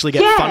women actually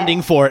get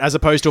funding for it, as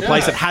opposed to a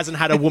place that hasn't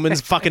had a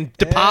woman's fucking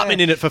department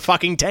in it for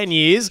fucking 10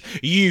 years.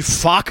 You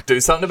fuck.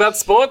 Do something about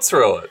sports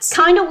rules.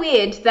 Kind of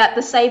weird that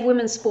the Save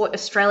Women's Sport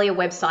Australia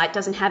website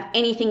doesn't have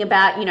anything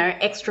about, you know,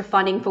 extra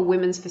funding for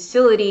women's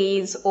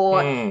facilities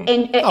or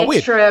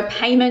extra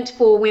payment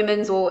for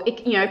women's, or,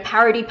 you know,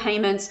 parity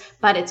payments,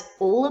 but it's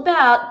all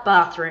about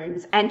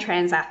bathrooms and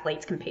trans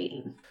athletes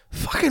competing.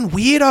 Fucking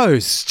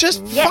weirdos.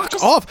 Just fuck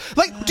off.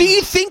 Like, do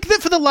you think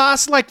that for the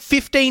last, like,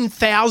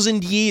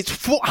 15,000 years,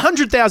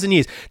 100,000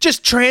 years,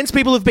 just trans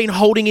people have been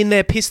holding in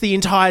their piss the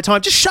entire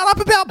time? Just shut up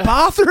about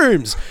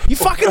bathrooms. You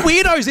fucking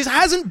weirdos. This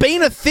hasn't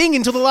been a thing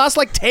until the last,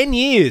 like, 10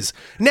 years.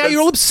 Now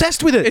you're all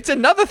obsessed with it. It's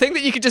another thing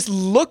that you could just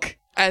look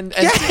and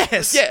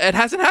yes. Yeah, it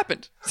hasn't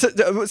happened.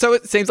 So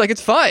it seems like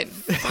it's fine.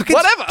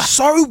 Whatever.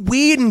 So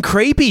weird and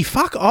creepy.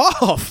 Fuck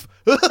off.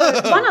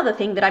 One other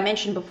thing that I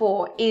mentioned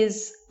before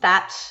is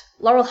that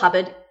Laurel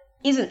Hubbard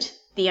isn't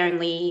the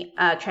only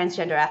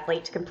transgender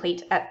athlete to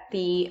compete at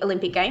the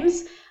Olympic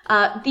Games.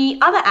 The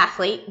other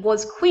athlete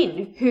was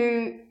Quinn,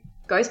 who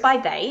goes by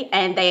they,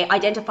 and they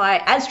identify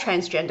as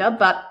transgender,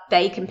 but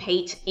they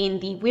compete in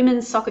the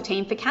women's soccer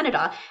team for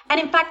Canada. And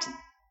in fact,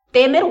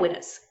 they're medal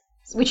winners,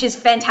 which is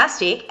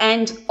fantastic,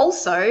 and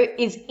also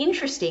is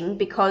interesting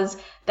because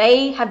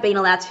they have been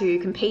allowed to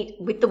compete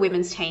with the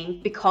women's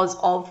team because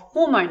of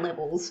hormone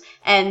levels,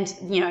 and,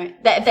 you know,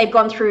 they've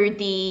gone through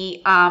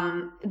the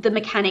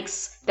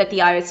mechanics that the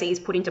IOC has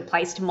put into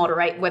place to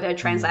moderate whether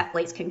trans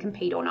athletes can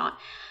compete or not.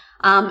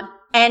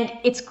 And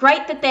it's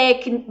great that they're,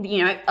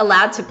 you know,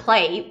 allowed to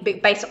play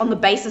based on the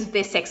basis of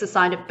their sex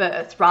assigned at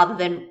birth rather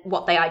than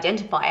what they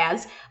identify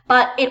as,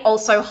 but it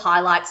also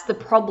highlights the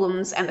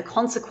problems and the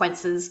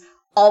consequences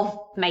of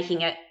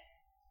making it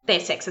their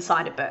sex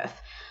assigned at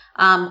birth,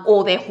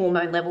 or their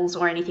hormone levels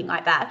or anything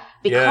like that,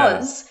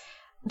 because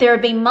there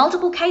have been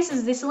multiple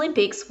cases this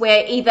Olympics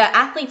where either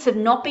athletes have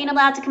not been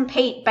allowed to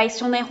compete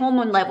based on their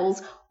hormone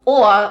levels,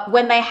 or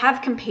when they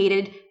have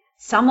competed,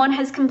 someone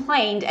has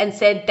complained and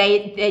said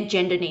their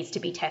gender needs to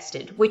be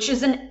tested, which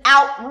is an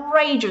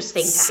outrageous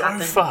thing to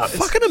happen. Fucked.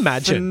 Fucking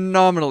imagine.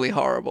 Phenomenally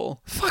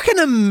horrible. Fucking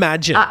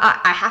imagine. I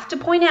have to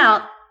point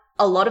out,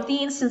 a lot of the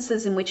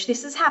instances in which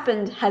this has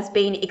happened has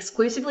been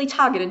exclusively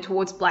targeted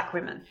towards black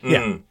women.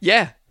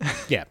 Yeah.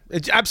 Yeah,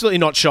 it's absolutely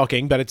not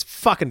shocking, but it's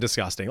fucking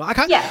disgusting. Like,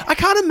 Yeah. I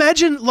can't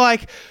imagine,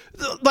 like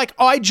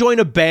I join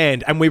a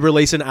band and we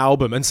release an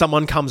album and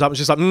someone comes up and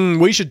is just like,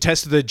 we should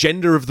test the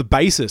gender of the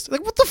bassist.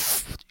 Like, what the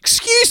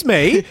excuse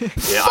me?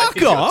 Yeah, I Fuck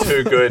think off.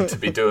 you're too good to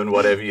be doing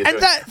whatever you're And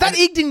doing. that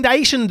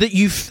indignation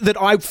that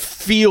I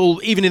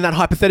feel even in that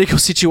hypothetical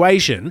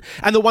situation,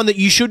 and the one that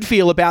you should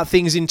feel about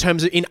things in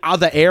terms of in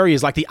other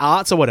areas like the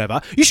arts or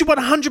whatever, you should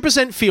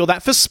 100% feel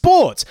that for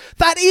sports.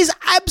 That is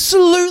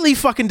absolutely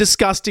fucking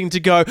disgusting to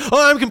go,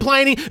 I'm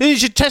complaining, and you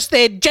should test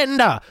their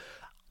gender.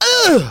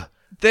 Ugh.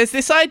 There's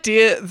this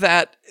idea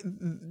that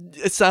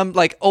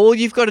all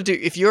you've got to do,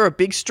 if you're a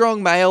big,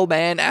 strong male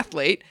man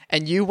athlete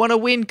and you want to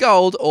win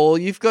gold, all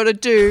you've got to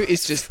do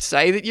is just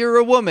say that you're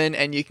a woman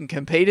and you can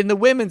compete in the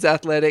women's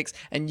athletics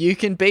and you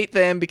can beat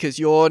them because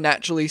you're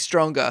naturally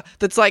stronger.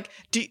 That's like,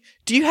 do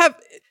you have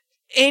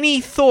any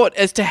thought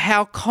as to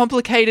how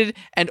complicated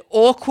and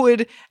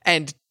awkward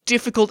and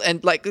difficult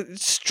and like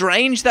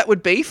strange that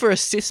would be for a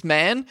cis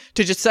man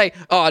to just say,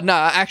 oh,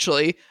 nah,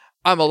 actually,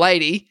 I'm a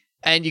lady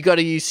and you got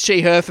to use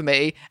she, her for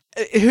me,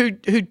 who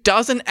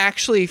doesn't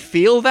actually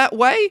feel that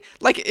way?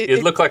 Like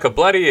You'd look like a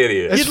bloody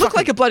idiot. You'd look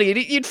like a bloody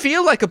idiot. You'd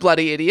feel like a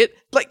bloody idiot.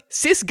 Like,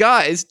 cis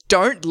guys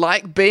don't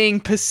like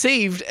being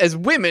perceived as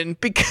women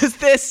because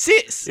they're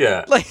cis.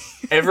 Yeah. Like,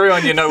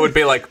 everyone you know would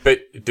be like, but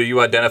do you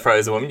identify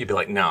as a woman? You'd be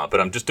like, no, but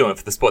I'm just doing it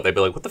for the sport. They'd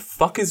be like, what the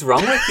fuck is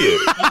wrong with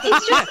you?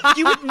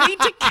 you would need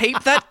to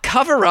keep that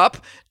cover up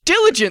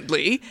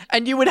diligently,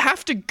 and you would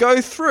have to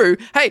go through,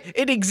 hey,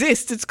 it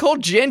exists, it's called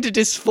gender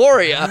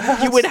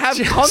dysphoria. You would have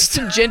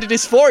constant gender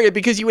dysphoria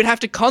because you would have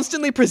to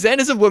constantly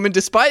present as a woman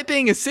despite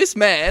being a cis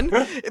man.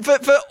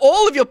 For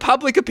all of your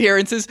public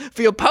appearances,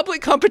 for your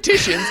public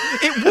competitions,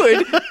 it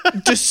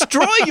would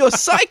destroy your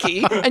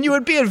psyche, and you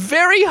would be at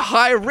very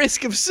high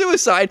risk of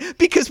suicide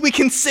because we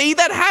can see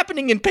that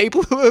happening in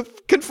people who are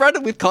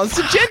confronted with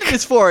constant gender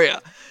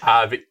dysphoria.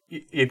 But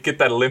you'd get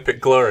that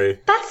Olympic glory.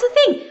 That's the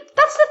thing.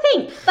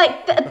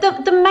 Like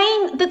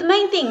the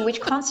main thing which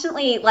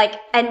constantly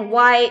and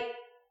why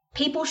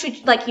people should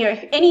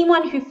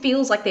anyone who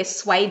feels like they're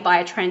swayed by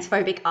a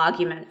transphobic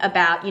argument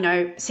about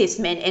cis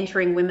men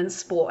entering women's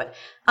sport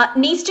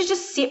needs to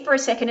just sit for a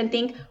second and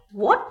think,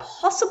 what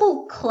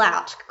possible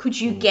clout could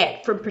you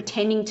get from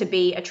pretending to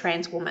be a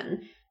trans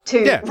woman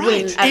to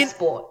win a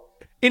sport?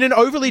 In an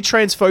overly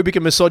transphobic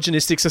and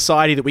misogynistic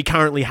society that we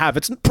currently have,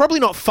 it's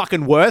probably not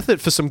fucking worth it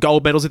for some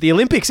gold medals at the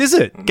Olympics, is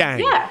it, gang?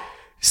 Yeah.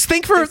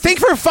 Think for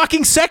a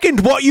fucking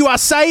second what you are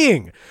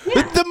saying.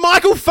 Yeah. The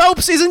Michael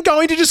Phelps isn't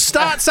going to just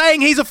start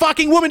saying he's a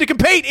fucking woman to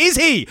compete, is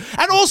he?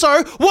 And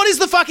also, what is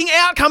the fucking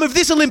outcome of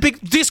this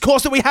Olympic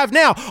discourse that we have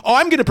now?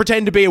 I'm going to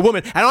pretend to be a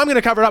woman and I'm going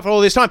to cover it up for all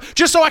this time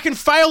just so I can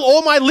fail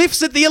all my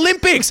lifts at the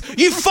Olympics.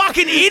 You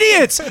fucking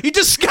idiots! You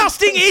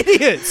disgusting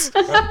idiots!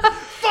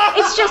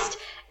 It's just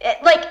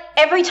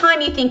every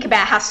time you think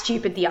about how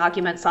stupid the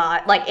arguments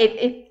are,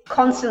 it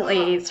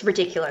constantly is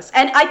ridiculous.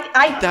 And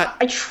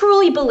I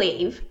truly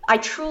believe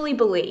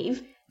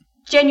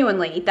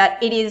genuinely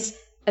that it is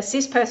a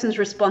cis person's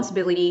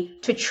responsibility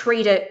to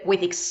treat it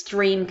with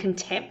extreme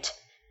contempt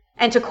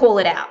and to call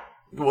it out.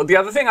 Well, the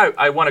other thing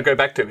I want to go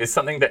back to is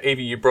something that,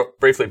 Evie, you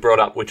briefly brought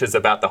up, which is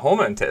about the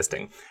hormone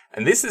testing.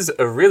 And this is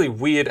a really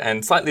weird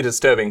and slightly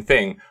disturbing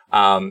thing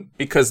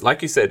because,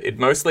 like you said, it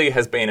mostly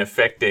has been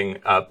affecting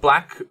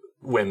black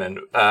women,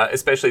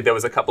 especially there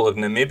was a couple of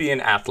Namibian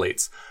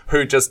athletes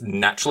who just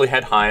naturally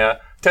had higher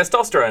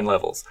testosterone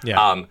levels.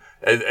 Yeah.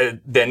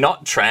 They're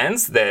not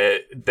trans.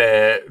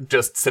 They're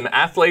just some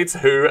athletes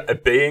who,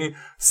 being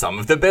some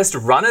of the best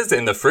runners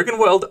in the friggin'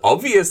 world,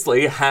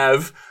 obviously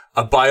have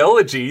a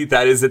biology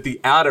that is at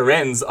the outer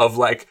ends of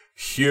the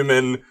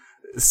human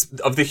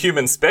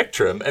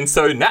spectrum. And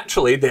so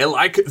naturally they're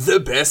like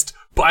the best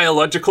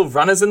biological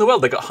runners in the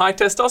world. They got high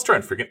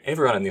testosterone. Friggin'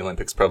 everyone in the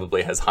Olympics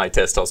probably has high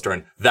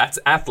testosterone. That's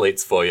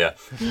athletes for you.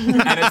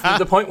 And it's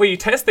the point where you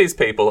test these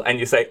people and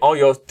you say, oh,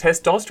 your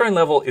testosterone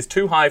level is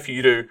too high for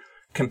you to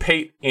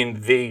compete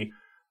in the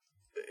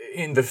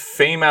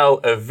female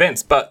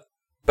events, but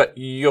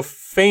you're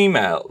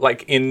female.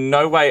 Like, in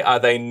no way are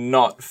they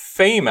not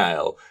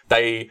female.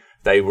 They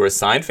were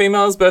assigned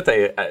females, but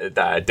they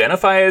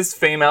identify as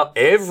female.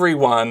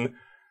 Everyone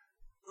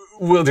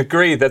will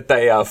agree that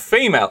they are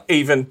female.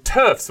 Even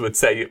TERFs would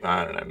say,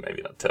 I don't know,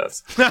 maybe not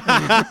TERFs.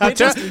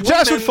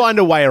 TERFs would find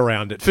a way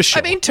around it, for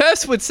sure. I mean,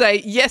 TERFs would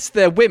say, yes,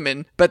 they're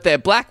women, but they're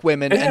black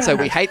women, and so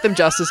we hate them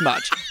just as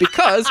much.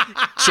 Because,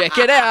 check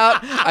it out,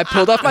 I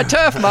pulled off my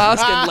TERF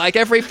mask, and like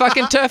every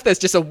fucking TERF, there's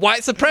just a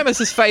white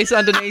supremacist face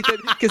underneath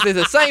it, because they're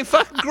the same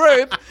fucking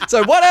group,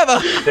 so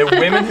whatever. They're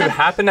women who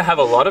happen to have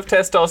a lot of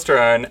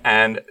testosterone,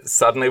 and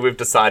suddenly we've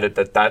decided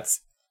that that's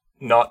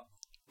not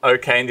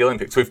okay in the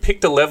Olympics. We've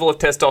picked a level of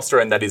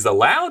testosterone that is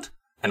allowed,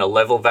 and a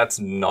level that's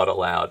not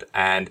allowed.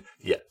 And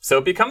yeah, so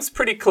it becomes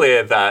pretty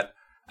clear that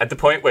at the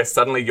point where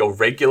suddenly you're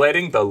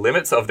regulating the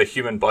limits of the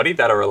human body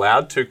that are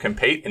allowed to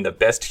compete in the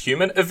best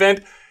human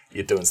event,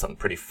 you're doing something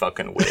pretty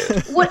fucking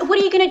weird. What are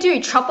you going to do?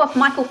 Chop off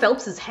Michael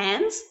Phelps's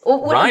hands?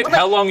 Right?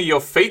 How long are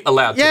your feet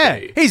allowed to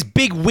be? His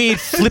big weird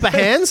flipper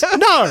hands.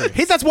 No,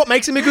 that's what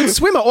makes him a good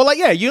swimmer. Or like,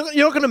 you're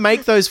not going to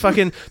make those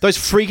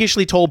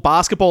freakishly tall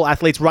basketball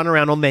athletes run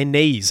around on their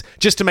knees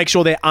just to make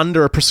sure they're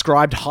under a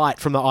prescribed height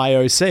from the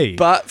IOC.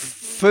 But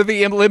for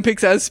the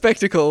Olympics as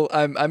spectacle,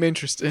 I'm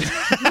interested.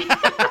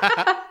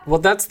 Well,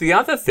 that's the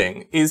other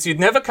thing, is you'd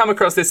never come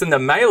across this in the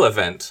male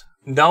event.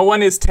 No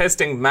one is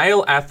testing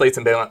male athletes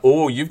and being like,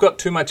 oh, you've got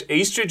too much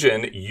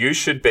estrogen, you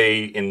should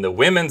be in the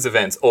women's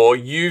events, or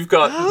you've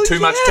got too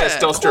much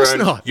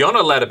testosterone, you're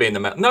not allowed to be in the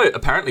male. No,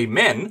 apparently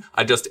men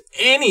are just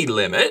any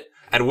limit,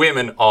 and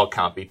women,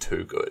 can't be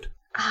too good.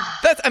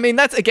 That's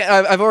again,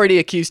 I've already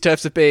accused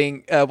TERFs of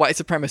being white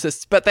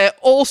supremacists, but they're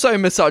also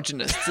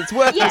misogynists. It's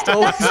worth just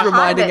always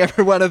reminding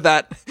everyone of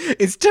that.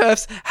 Is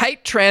TERFs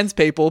hate trans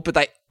people, but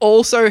they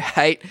also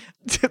hate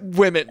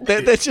women.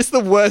 They're just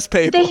the worst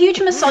people. They're huge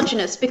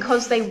misogynists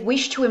because they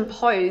wish to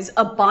impose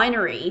a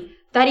binary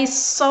that is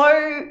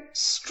so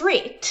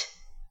strict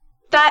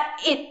that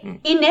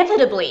it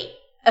inevitably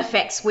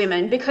affects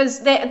women, because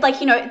they're like,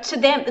 to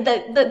them,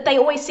 they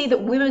always see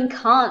that women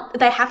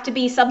they have to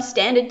be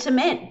substandard to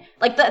men.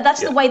 Like that's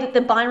the way that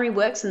the binary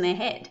works in their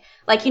head.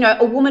 Like,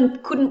 a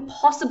woman couldn't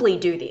possibly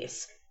do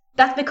this.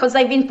 That's because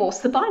they've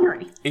enforced the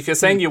binary. If you're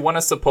saying you want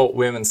to support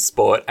women's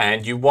sport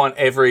and you want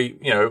every,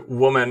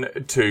 woman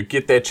to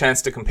get their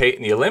chance to compete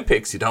in the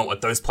Olympics, you don't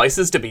want those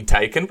places to be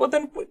taken, well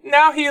then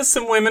now here's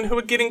some women who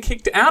are getting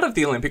kicked out of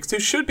the Olympics who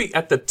should be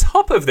at the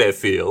top of their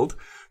field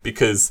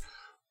because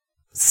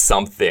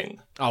something.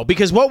 Oh,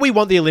 because what we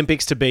want the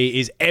Olympics to be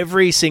is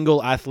every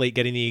single athlete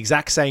getting the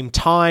exact same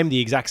time, the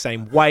exact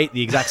same weight,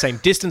 the exact same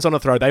distance on a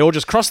throw. They all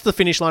just cross the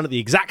finish line at the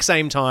exact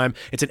same time.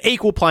 It's an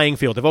equal playing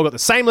field. They've all got the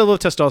same level of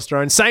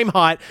testosterone, same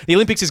height. The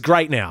Olympics is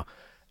great now.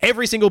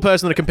 Every single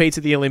person that competes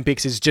at the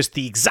Olympics is just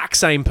the exact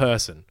same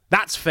person.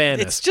 That's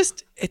fairness.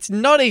 It's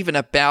not even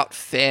about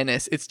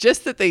fairness. It's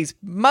just that these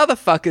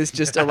motherfuckers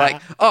just are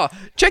like, oh,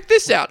 check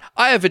this out.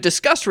 I have a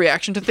disgust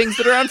reaction to things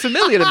that are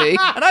unfamiliar to me,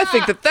 and I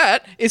think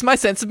that is my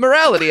sense of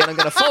morality, and I'm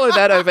going to follow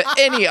that over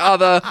any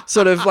other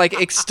sort of like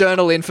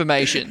external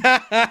information.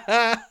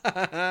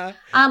 I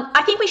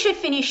think we should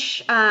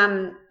finish,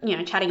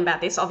 chatting about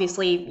this.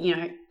 Obviously,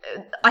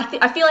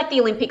 I feel like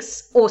the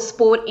Olympics or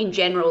sport in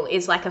general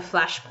is like a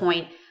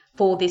flashpoint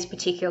for this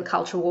particular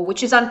cultural war,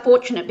 which is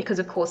unfortunate because,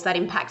 of course, that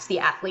impacts the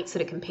athletes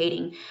that are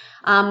competing.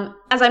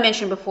 As I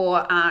mentioned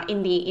before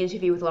in the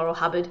interview with Laurel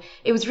Hubbard,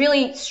 it was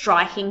really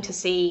striking to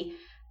see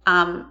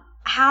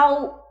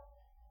how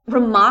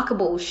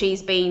remarkable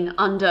she's been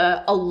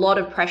under a lot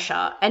of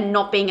pressure and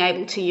not being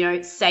able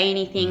to, say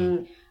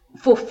anything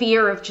for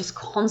fear of just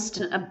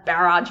constant a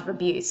barrage of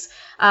abuse.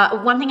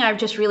 One thing I've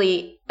just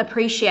really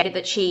appreciated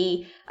that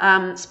she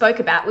spoke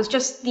about was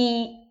just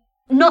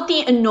not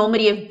the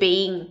enormity of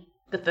being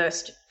the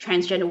first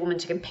transgender woman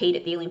to compete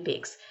at the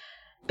Olympics,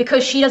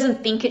 because she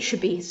doesn't think it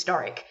should be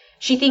historic.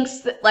 She thinks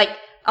that,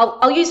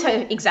 I'll use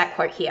her exact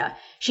quote here.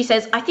 She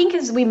says, "I think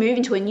as we move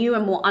into a new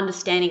and more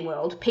understanding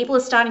world, people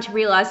are starting to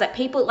realize that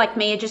people like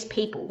me are just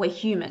people. We're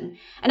human.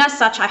 And as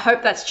such, I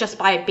hope that's just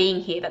by being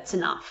here, that's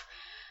enough."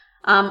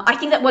 I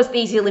think that what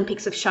these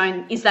Olympics have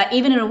shown is that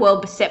even in a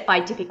world beset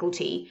by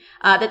difficulty,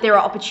 that there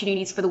are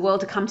opportunities for the world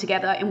to come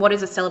together in what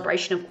is a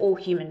celebration of all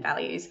human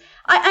values.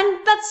 And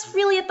that's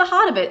really at the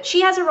heart of it.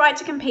 She has a right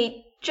to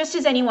compete just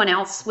as anyone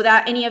else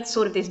without any of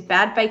sort of this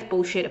bad faith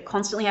bullshit of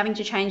constantly having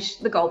to change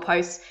the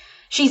goalposts.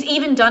 She's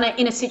even done it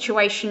in a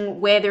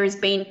situation where there has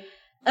been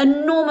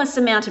enormous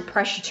amount of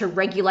pressure to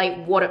regulate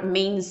what it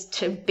means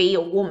to be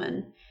a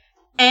woman.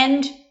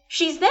 And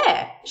she's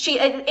there.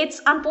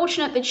 It's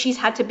unfortunate that she's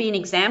had to be an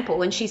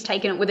example, and she's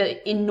taken it with an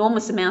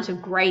enormous amount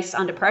of grace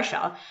under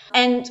pressure.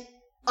 And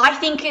I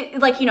think,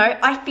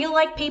 I feel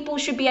like people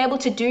should be able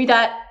to do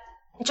that,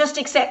 just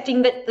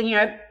accepting that,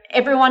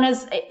 everyone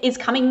is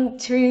coming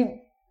to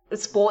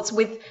sports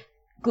with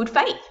good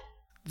faith.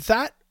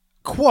 That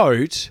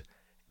quote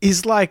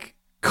is like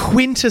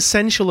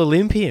quintessential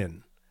Olympian.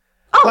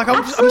 Oh,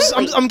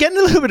 I'm getting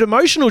a little bit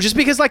emotional just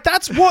because,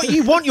 that's what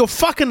you want your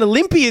fucking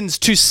Olympians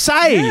to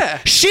say.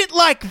 Yeah. Shit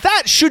like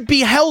that should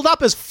be held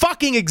up as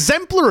fucking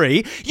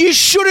exemplary. You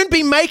shouldn't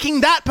be making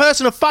that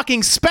person a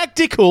fucking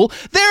spectacle.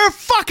 They're a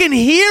fucking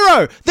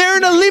hero. They're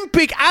an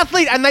Olympic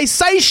athlete, and they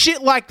say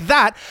shit like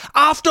that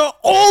after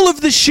all of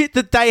the shit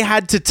that they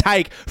had to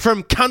take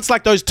from cunts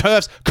like those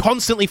TERFs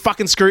constantly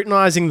fucking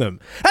scrutinizing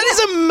them. That is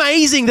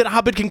amazing that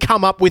Hubbard can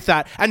come up with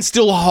that and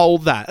still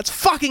hold that. That's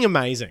fucking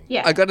amazing.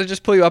 Yeah. I got to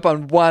just pull you up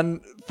on one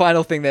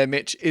final thing there,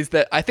 Mitch, is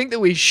that I think that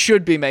we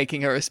should be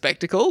making her a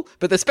spectacle,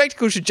 but the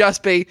spectacle should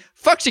just be,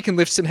 fuck, she can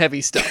lift some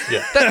heavy stuff.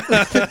 Yeah.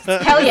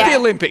 Hell yeah. The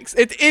Olympics.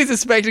 It is a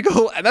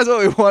spectacle, and that's what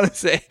we want to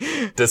see.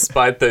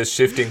 Despite those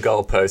shifting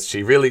goalposts,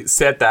 she really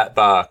set that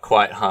bar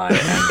quite high.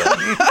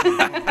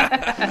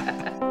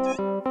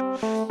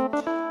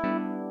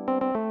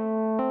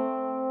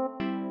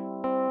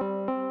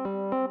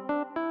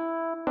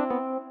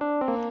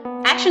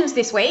 actions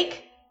this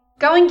week.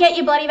 Go and get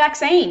your bloody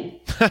vaccine.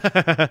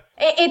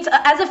 It's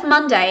as of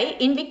Monday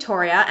in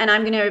Victoria, and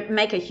I'm going to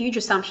make a huge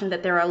assumption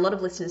that there are a lot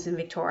of listeners in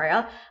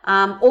Victoria.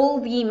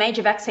 All the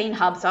major vaccine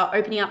hubs are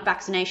opening up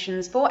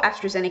vaccinations for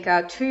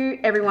AstraZeneca to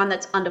everyone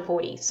that's under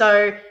 40.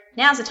 So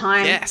now's the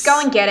time. Yes. Go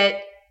and get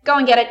it. Go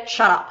and get it.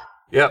 Shut up.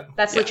 Yep.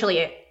 That's literally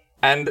it.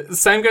 And the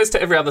same goes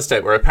to every other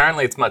state where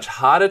apparently it's much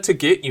harder to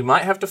get. You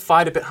might have to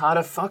fight a bit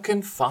harder.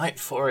 Fucking fight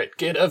for it.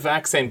 Get a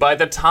vaccine. By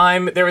the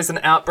time there is an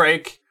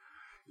outbreak,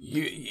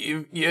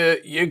 you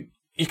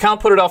can't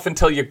put it off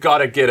until you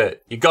gotta get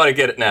it. You gotta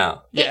get it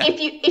now. Yeah.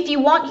 If you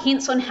want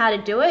hints on how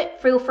to do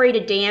it, feel free to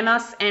DM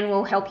us and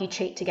we'll help you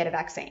cheat to get a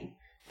vaccine.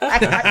 I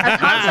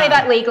can't say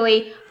that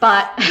legally,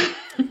 but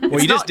Well,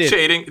 you just did.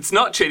 Cheating. It's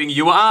not cheating.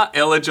 You are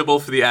eligible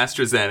for the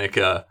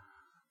AstraZeneca.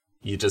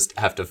 You just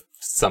have to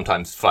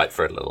sometimes fight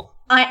for it a little.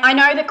 I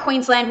know that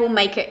Queensland will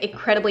make it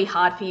incredibly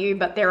hard for you,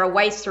 but there are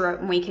ways through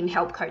it and we can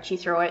help coach you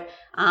through it.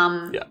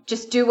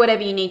 Just do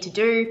whatever you need to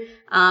do.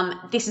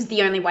 This is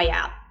the only way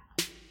out.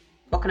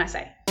 What can I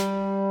say?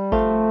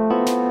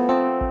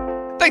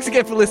 Thanks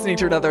again for listening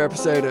to another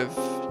episode of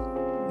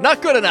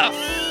Not Good Enough.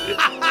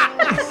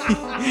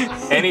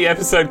 Any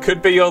episode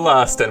could be your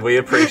last, and we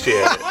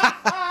appreciate it.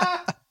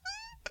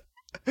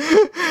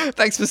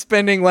 Thanks for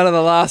spending one of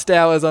the last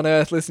hours on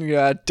Earth listening to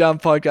our dumb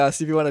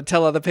podcast. If you want to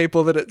tell other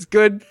people that it's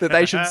good, that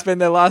they should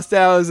spend their last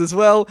hours as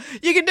well,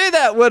 you can do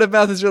that. Word of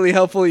mouth is really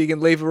helpful. You can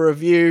leave a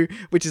review,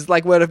 which is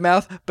like word of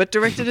mouth, but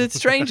directed at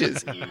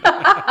strangers.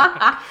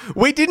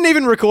 We didn't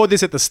even record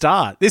this at the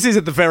start. This is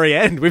at the very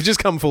end. We've just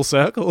come full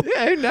circle.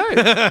 Yeah, who knows?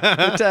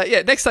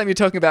 But next time you're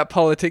talking about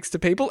politics to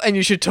people, and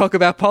you should talk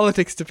about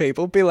politics to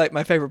people, be like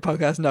my favorite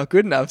podcast, Not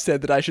Good Enough,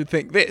 said that I should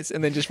think this,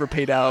 and then just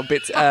repeat our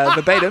bits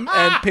verbatim,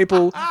 and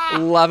people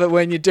love it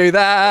when you do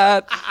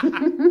that.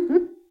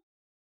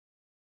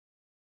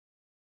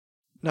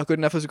 Not Good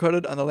Enough was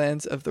recorded on the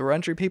lands of the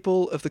Wurundjeri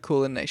people of the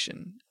Kulin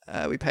Nation.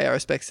 We pay our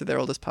respects to their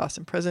elders past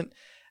and present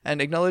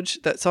and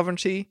acknowledge that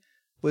sovereignty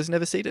was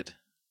never ceded.